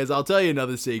 So he goes, I'll tell you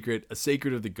another secret, a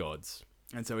secret of the gods.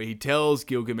 And so he tells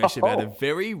Gilgamesh about a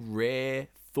very rare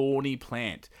thorny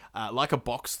plant, like a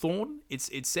box thorn, it's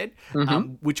said,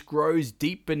 which grows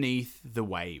deep beneath the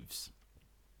waves.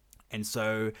 And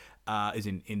so, is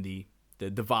in the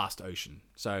vast ocean.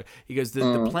 So he goes,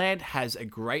 the plant has a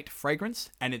great fragrance,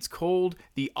 and it's called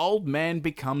the old man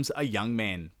becomes a young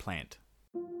man plant.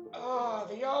 Oh,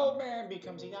 the old man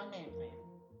becomes a young man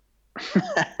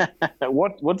plant.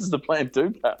 What does the plant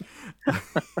do, Pat?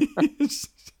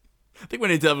 I think we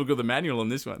need to have a look at the manual on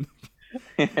this one.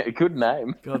 Good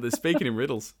name. God, they're speaking in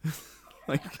riddles.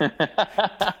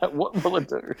 What will it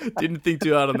do? Didn't think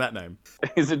too hard on that name.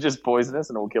 Is it just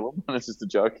poisonous and it'll kill him? And it's just a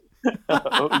joke?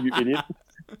 Oh, you idiot.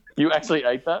 You actually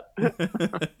ate that?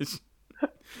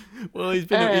 Well,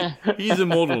 he's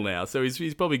immortal now, so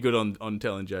he's probably good on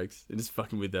telling jokes and just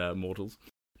fucking with mortals.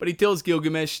 But he tells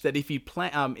Gilgamesh that if he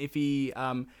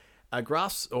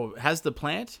grasps or has the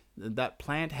plant, that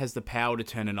plant has the power to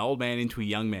turn an old man into a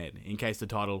young man, in case the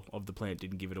title of the plant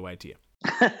didn't give it away to you.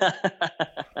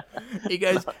 He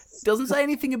goes, doesn't say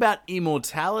anything about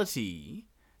immortality,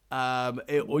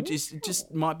 or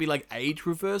just might be like age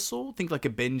reversal. Think like a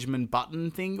Benjamin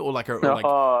Button thing, or like a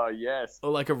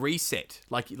reset.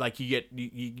 Like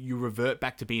you revert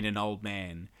back to being an old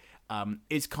man.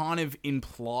 It's kind of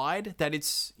implied that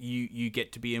it's you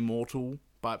get to be immortal,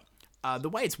 but the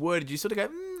way it's worded, you sort of go,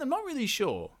 I'm not really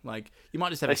sure. Like, you might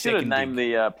just have a second. They should have named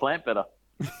the plant better.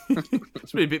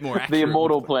 It's be a bit more accurate. The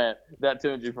immortal plant. That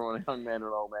turns you from a young man to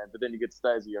an old man, but then you get to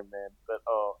stay as a young man. But,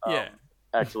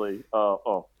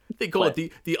 They call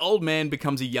it the old man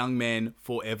becomes a young man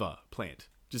forever plant.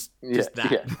 Just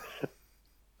that. Yeah.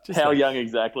 How young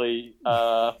exactly?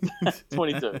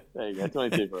 22. There you go,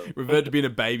 22 forever. Revert to being a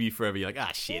baby forever. You're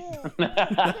like, shit.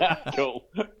 Cool.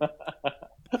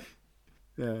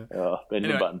 Yeah. Oh,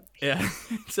 Benjamin Button. Yeah.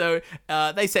 So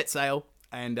they set sail,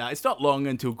 and it's not long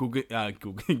until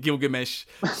Gilgamesh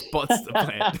spots the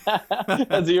plant.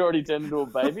 Has he already turned into a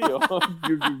baby? Or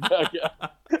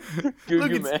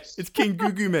Look, it's King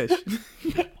Gilgamesh.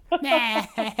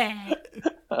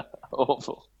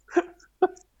 Awful.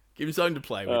 Give him something to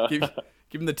play with.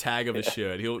 Give him the tag of a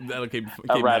shirt. That'll keep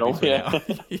A him rattle, happy for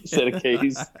now. Set of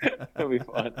keys. That'll be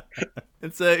fine.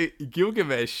 And so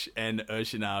Gilgamesh and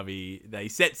Urshanabi, they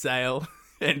set sail,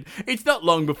 and it's not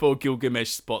long before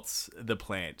Gilgamesh spots the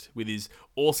plant with his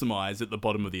awesome eyes at the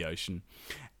bottom of the ocean.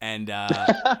 And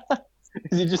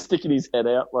is he just sticking his head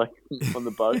out like on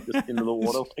the boat, just into the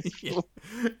water?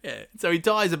 yeah. So he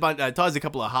ties a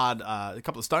couple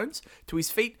of stones to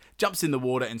his feet, jumps in the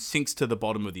water, and sinks to the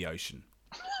bottom of the ocean.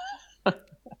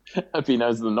 Hope he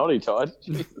knows the knot he tied.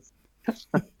 Jesus.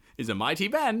 He's a mighty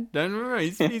man. Don't worry,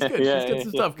 he's good. He's got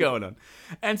some stuff going on.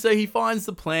 And so he finds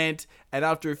the plant, and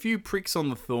after a few pricks on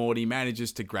the thorn, he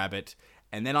manages to grab it,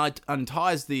 and then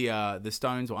unties the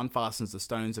stones, or unfastens the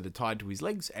stones that are tied to his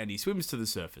legs, and he swims to the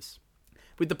surface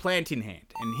with the plant in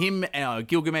hand. And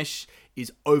Gilgamesh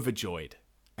is overjoyed,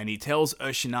 and he tells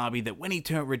Urshanabi that when he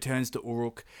returns to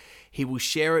Uruk, he will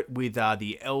share it with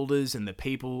the elders and the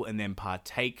people, and then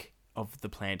partake of the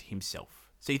plant himself.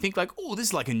 So you think like, oh, this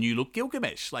is like a new look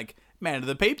Gilgamesh, like man of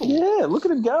the people. Yeah, look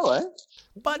at him go, eh?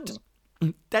 But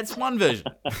that's one version.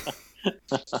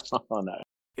 Oh no.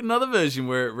 Another version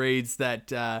where it reads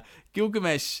that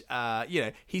Gilgamesh,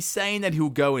 he's saying that he'll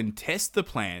go and test the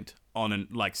plant on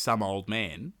some old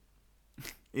man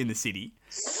in the city.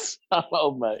 Some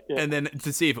old mate. Yeah. And then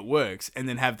to see if it works, and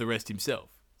then have the rest himself.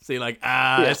 So you're like,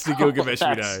 that's the Gilgamesh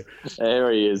we know. There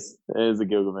he is. There's the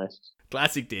Gilgamesh.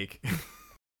 Classic dick.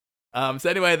 So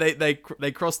anyway,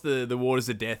 they cross the waters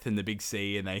of death in the big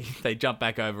sea, and they jump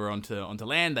back over onto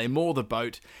land. They moor the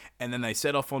boat, and then they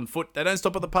set off on foot. They don't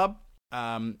stop at the pub.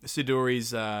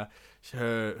 Siduri's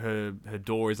her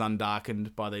door is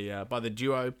undarkened by the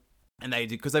duo, and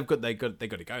because they got to go. They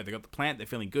got the plant. They're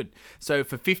feeling good. So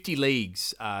for 50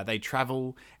 leagues, they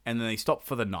travel, and then they stop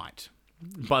for the night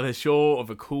by the shore of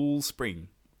a cool spring.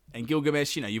 And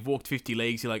Gilgamesh, you've walked 50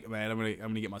 leagues. You're like, man, I'm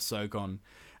gonna get my soak on.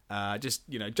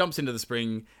 Jumps into the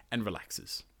spring and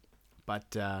relaxes.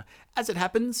 But as it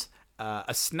happens,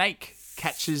 a snake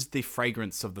catches the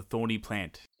fragrance of the thorny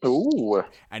plant. Ooh.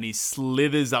 And he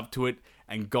slithers up to it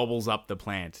and gobbles up the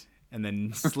plant. And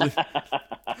then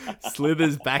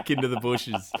slithers back into the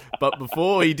bushes. But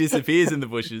before he disappears in the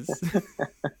bushes,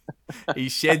 he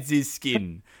sheds his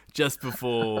skin just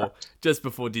before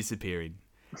disappearing.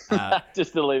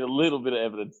 Just to leave a little bit of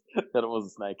evidence that it was a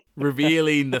snake.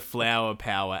 Revealing the flower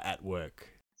power at work.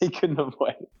 He couldn't have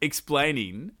waited.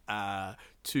 Explaining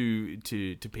to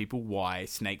people why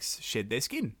snakes shed their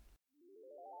skin.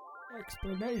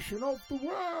 Explanation of the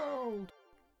world.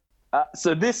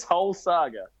 So this whole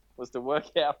saga was to work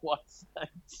out why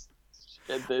snakes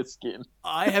shed their skin.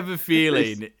 I have a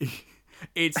feeling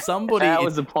it's somebody...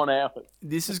 Hours upon hours.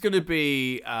 This is going to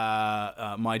be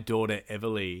my daughter,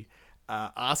 Everly,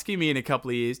 asking me in a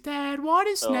couple of years, Dad, why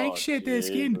do snakes shed their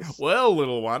skin? Well,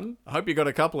 little one, I hope you got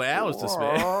a couple of hours to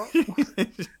spare.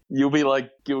 You'll be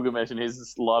like Gilgamesh, and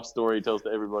his life story he tells to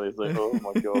everybody. It's like, oh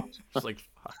my god, it's like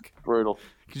fuck, brutal.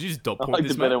 Could you just dot I point liked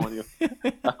this? it better when you.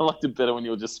 I liked it better when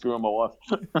you were just screwing my wife.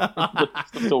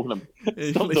 Stop talking to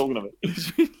me. Stop talking to me.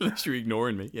 Unless you're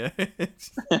ignoring me, yeah.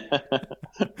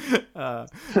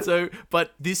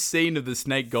 But this scene of the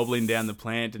snake gobbling down the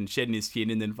plant and shedding his skin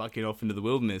and then fucking off into the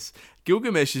wilderness,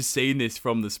 Gilgamesh has seen this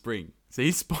from the spring. So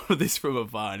he spotted this from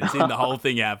afar and he's seen the whole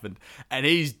thing happen, and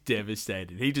he's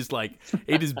devastated. He just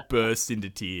bursts into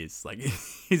tears. Like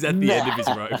he's at the end of his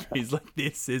rope. He's like,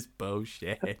 this is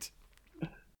bullshit.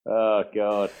 Oh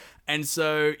god. And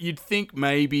so you'd think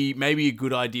maybe a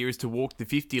good idea is to walk the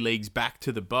 50 leagues back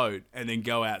to the boat and then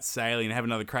go out sailing and have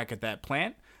another crack at that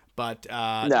plant. But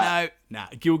no.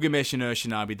 Gilgamesh and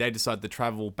Urshanabi, they decide to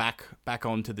travel back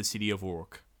onto the city of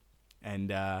Uruk. And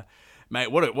mate,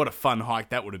 what a fun hike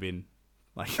that would have been.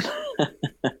 Like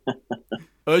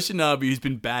Urshanabi, who's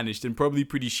been banished and probably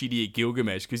pretty shitty at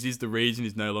Gilgamesh because he's the reason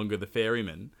he's no longer the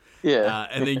ferryman. Yeah.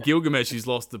 And then Gilgamesh, who's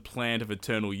lost the plant of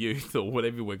eternal youth, or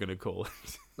whatever we're going to call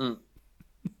it. Mm.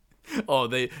 Oh,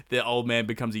 the old man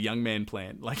becomes a young man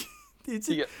plant. Like,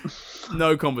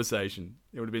 no conversation.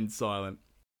 It would have been silent.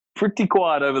 Pretty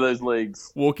quiet over those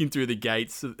leagues. Walking through the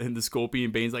gates, and the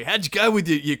scorpion being's like, how'd you go with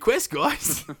your quest,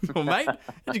 guys? Or mate,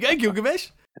 how'd you go, Gilgamesh?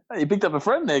 Hey, you picked up a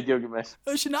friend there, Gilgamesh.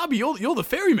 Urshanabi, you're the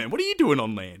ferryman. What are you doing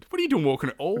on land? What are you doing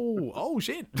walking? Oh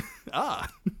shit.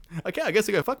 Okay, I guess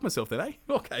I go fuck myself then, eh?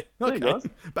 Okay. Hey, guys.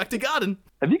 Back to garden.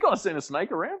 Have you guys seen a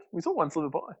snake around? We saw one slither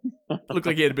by. Looked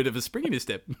like he had a bit of a spring in his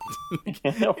step.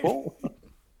 Oh.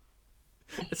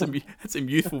 That's some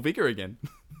youthful vigor again.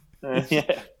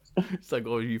 Yeah. It's like,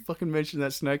 oh, you fucking mentioned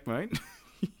that snake, mate.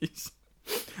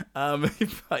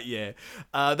 But yeah,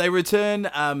 they return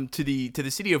to the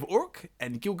city of Uruk,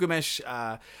 and Gilgamesh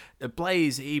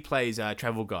plays a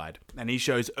travel guide, and he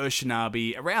shows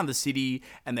Urshanabi around the city,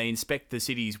 and they inspect the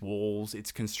city's walls,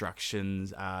 its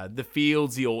constructions, the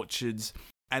fields, the orchards,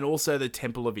 and also the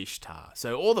Temple of Ishtar.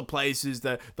 So all the places,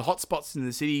 the hot spots in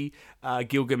the city,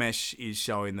 Gilgamesh is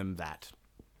showing them that.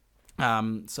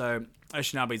 So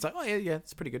Urshanabi's like, oh yeah,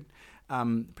 it's pretty good.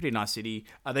 Pretty nice city.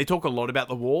 They talk a lot about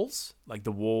the walls. Like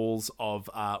the walls of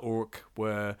Uruk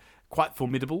were quite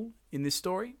formidable in this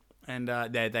story. And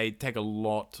they take a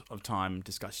lot of time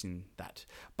discussing that.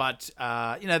 But,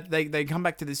 they come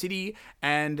back to the city,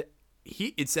 and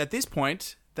it's at this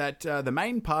point that the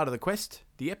main part of the quest,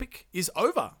 the epic, is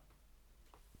over.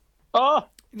 Oh,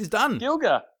 It is done.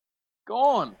 Gilga,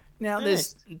 gone. Now,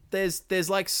 there's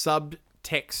like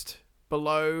subtext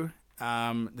below.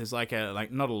 There's like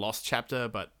not a lost chapter,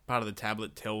 but part of the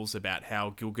tablet tells about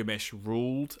how Gilgamesh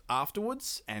ruled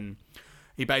afterwards, and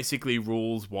he basically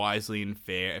rules wisely and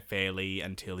fairly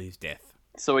until his death.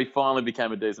 So he finally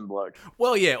became a decent bloke.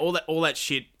 Well, yeah, all that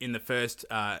shit in the first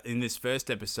first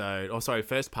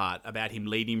part about him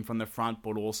leading from the front,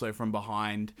 but also from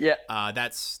behind. Yeah,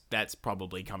 that's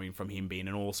probably coming from him being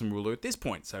an awesome ruler at this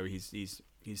point. So he's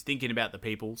thinking about the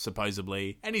people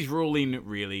supposedly, and he's ruling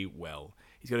really well.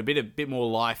 He's got a bit more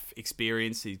life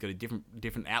experience. He's got a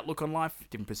different outlook on life,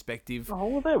 different perspective. Oh,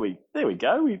 well, there we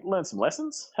go. We learned some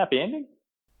lessons. Happy ending.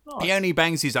 Nice. He only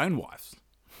bangs his own wives.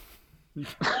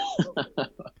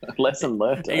 Lesson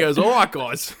learned. He goes, all right,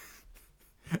 guys.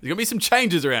 There's going to be some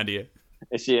changes around here.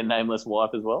 Is she a nameless wife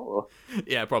as well? Or?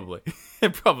 Yeah, probably.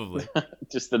 Probably.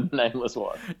 Just a nameless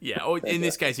wife. Yeah, or in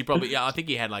this case, I think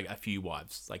he had like a few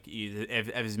wives. Like he have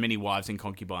as many wives and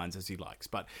concubines as he likes.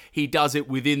 But he does it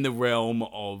within the realm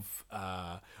of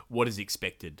what is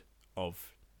expected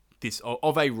of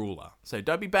a ruler. So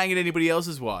don't be banging anybody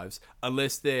else's wives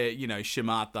unless they're,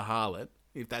 Shamat the harlot.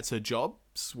 If that's her job,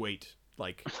 sweet.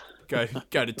 Like, go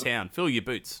to town, fill your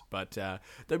boots, but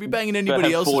don't be banging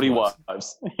anybody else's 40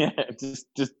 wives. Yeah, just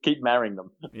keep marrying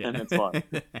them, and it's fine.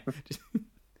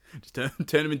 just turn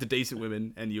them into decent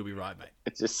women, and you'll be right, mate.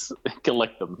 Just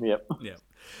collect them. Yep. Yeah.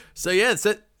 So yeah,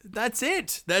 that's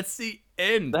it. That's the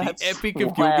end. The epic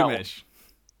of wow. Gilgamesh.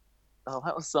 Oh,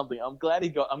 that was something. I'm glad he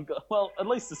got. Well, at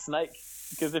least the snake,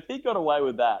 because if he got away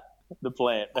with that. The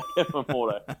plant,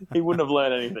 he wouldn't have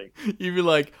learned anything. You'd be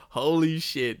like, holy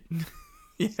shit.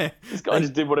 Yeah. This guy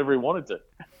just did whatever he wanted to.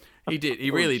 He did.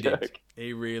 He really did.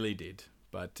 He really did.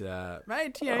 But,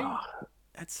 mate,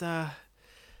 that's it.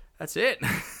 That's it.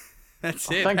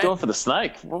 Thank God for the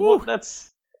snake. Well, that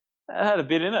had a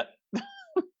bit in it.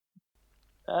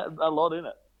 A lot in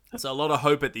it. There's a lot of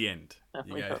hope at the end. That's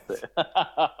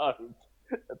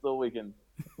all we can.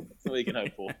 That's all you can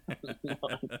hope for.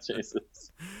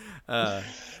 Jesus.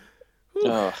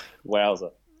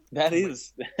 Wowza. That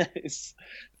is.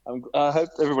 I hope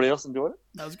everybody else enjoyed it.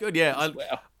 That was good, yeah.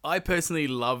 I personally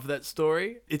love that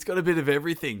story. It's got a bit of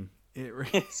everything.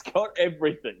 It's got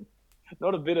everything.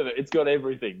 Not a bit of it. It's got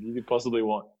everything you could possibly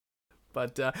want.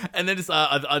 But and then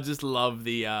I just love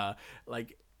the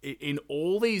in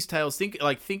all these tales, think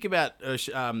about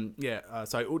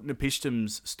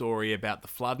Utnapishtim's story about the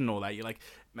flood and all that. You're like,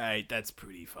 mate, that's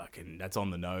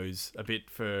on the nose a bit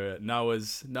for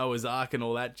Noah's Ark and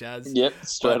all that jazz. Yep,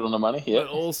 straight on the money. Yep.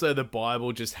 But also the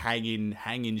Bible just hanging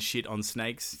shit on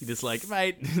snakes. You're just like,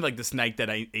 mate, like the snake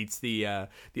that eats the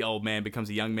old man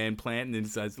becomes a young man plant and then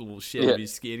decides a little shit of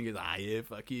his skin and goes, yeah,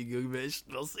 fuck you, Gilgamesh.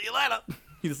 I'll see you later.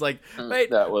 You're just like,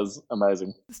 mate, that was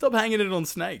amazing. Stop hanging it on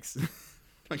snakes.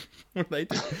 Like, what do they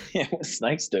do? Yeah, what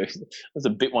snakes do. That's a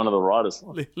bit one of the writers.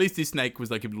 At least this snake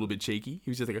was like a little bit cheeky. He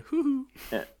was just like a hoo-hoo.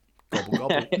 Yeah. Gobble,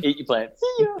 gobble. Eat your plant.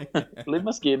 See ya. Leave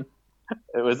my skin.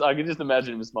 I could just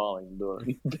imagine him smiling and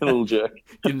doing a little jerk.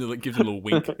 Gives him a little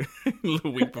wink. A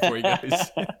little wink before he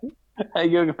goes. Hey,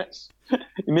 Gilgamesh.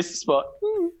 You missed the spot.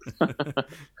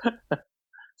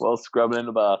 Well, scrubbing in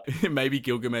the bath. Maybe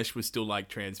Gilgamesh was still like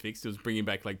transfixed. It was bringing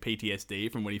back like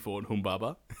PTSD from when he fought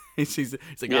Humbaba. He's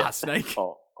like, snake.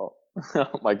 Oh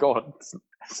my God.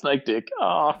 Snake dick.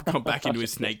 Oh. Gone back into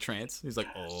his snake trance. He's like,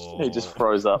 oh. He just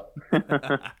froze up.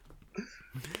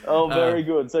 Oh, very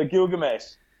good. So Gilgamesh.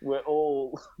 We're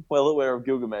all well aware of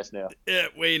Gilgamesh now. Yeah,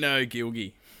 we know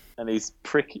Gilgy. And he's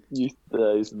prick youth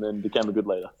days and then became a good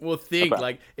leader. Well,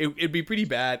 it'd be pretty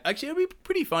bad. Actually, it'd be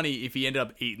pretty funny if he ended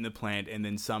up eating the plant and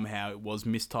then somehow it was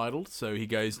mistitled. So he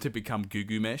goes to become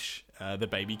Gugumesh, the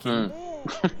baby king.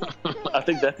 I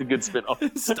think that's a good spin-off.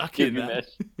 Stuck in that.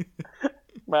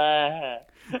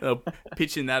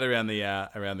 Pitching that around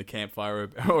the campfire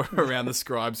or around the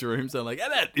scribes' room. So I'm like, how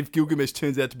about if Gilgamesh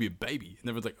turns out to be a baby? And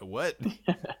everyone's like, what?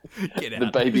 Get out.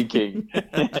 The baby king.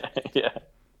 Yeah.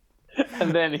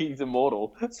 And then he's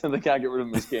immortal, so they can't get rid of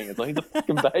him as king. It's like, he's a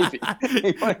fucking baby.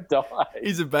 He won't die.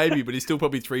 He's a baby, but he's still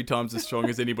probably 3 times as strong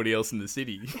as anybody else in the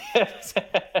city.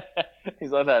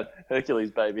 He's like that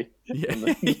Hercules baby. Yeah.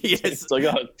 Yes. It's like,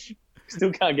 oh,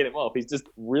 still can't get him off. He's just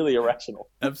really irrational.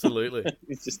 Absolutely.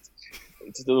 He's just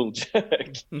a little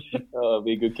jerk. Oh, it'd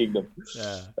be a good kingdom.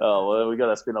 Yeah. Oh, well, we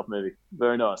got a spin-off movie.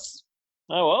 Very nice.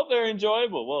 Oh, well, very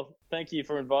enjoyable. Well, thank you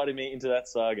for inviting me into that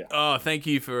saga. Oh, thank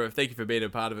you for being a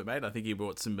part of it, mate. I think you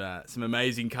brought some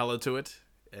amazing colour to it,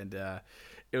 and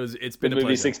it's been The a movie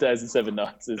pleasure. 6 Days and 7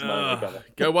 Nights is my cover.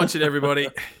 Go watch it, everybody.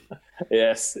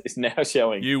 Yes, it's now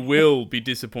showing. You will be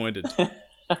disappointed.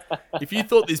 If you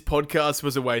thought this podcast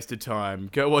was a waste of time,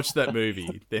 go watch that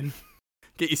movie. Then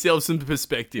get yourself some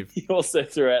perspective. He also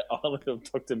threw out Island of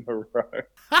Dr. Moreau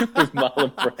with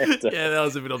Marlon Brando. Yeah, that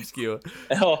was a bit obscure.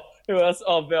 Oh, who else?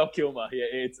 Oh, Val Kilmer. Yeah,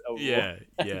 it's a Yeah.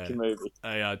 movie.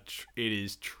 It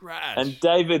is trash. And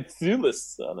David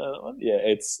Thewlis. I know that one. Yeah,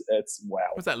 it's wow.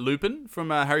 Was that Lupin from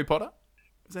Harry Potter?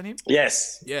 Was that him?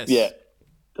 Yes. Yes. Yeah.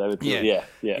 David Thewlis.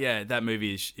 Yeah. Yeah, that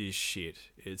movie is shit.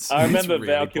 I remember it's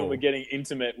Val really Kilmer poor. getting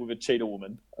intimate with a cheetah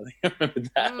woman. I think I remember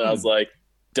that. And I was like,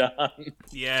 done.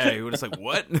 Yeah, you were just like,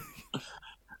 what?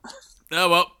 Oh,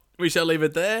 well, we shall leave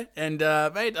it there. And,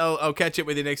 mate, I'll catch up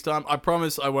with you next time. I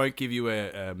promise I won't give you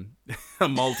a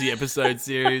multi-episode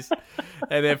series.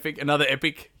 Another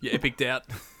epic. You epicked out.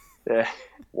 Yeah.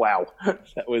 Wow.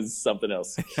 That was something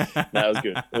else. That was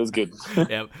good. It was good.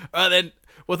 Yeah. All right, then.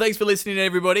 Well, thanks for listening,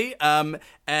 everybody. And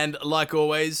like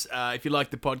always, if you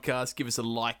like the podcast, give us a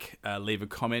like, leave a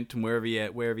comment, and wherever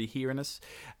you're hearing us.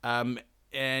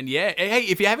 And yeah, hey,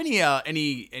 if you have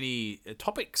any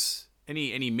topics,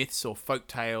 any myths or folk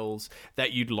tales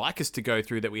that you'd like us to go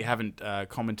through that we haven't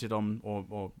commented on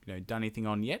or done anything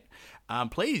on yet,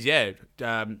 please,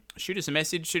 shoot us a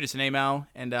message, shoot us an email,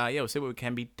 and we'll see what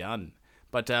can be done.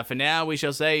 But for now, we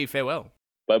shall say farewell.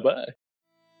 Bye-bye.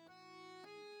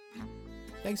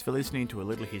 Thanks for listening to A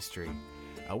Little History.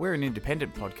 We're an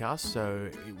independent podcast, so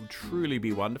it would truly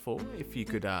be wonderful if you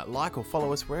could like or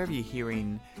follow us wherever you're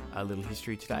hearing A Little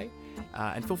History today.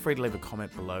 And feel free to leave a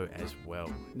comment below as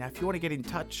well. Now, if you want to get in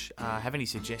touch, have any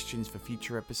suggestions for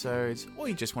future episodes, or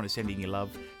you just want to send in your love,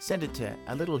 send it to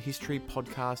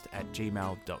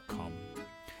alittlehistorypodcast@gmail.com.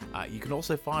 You can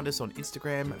also find us on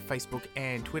Instagram, Facebook,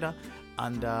 and Twitter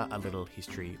under A Little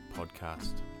History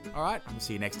Podcast. All right, we'll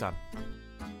see you next time.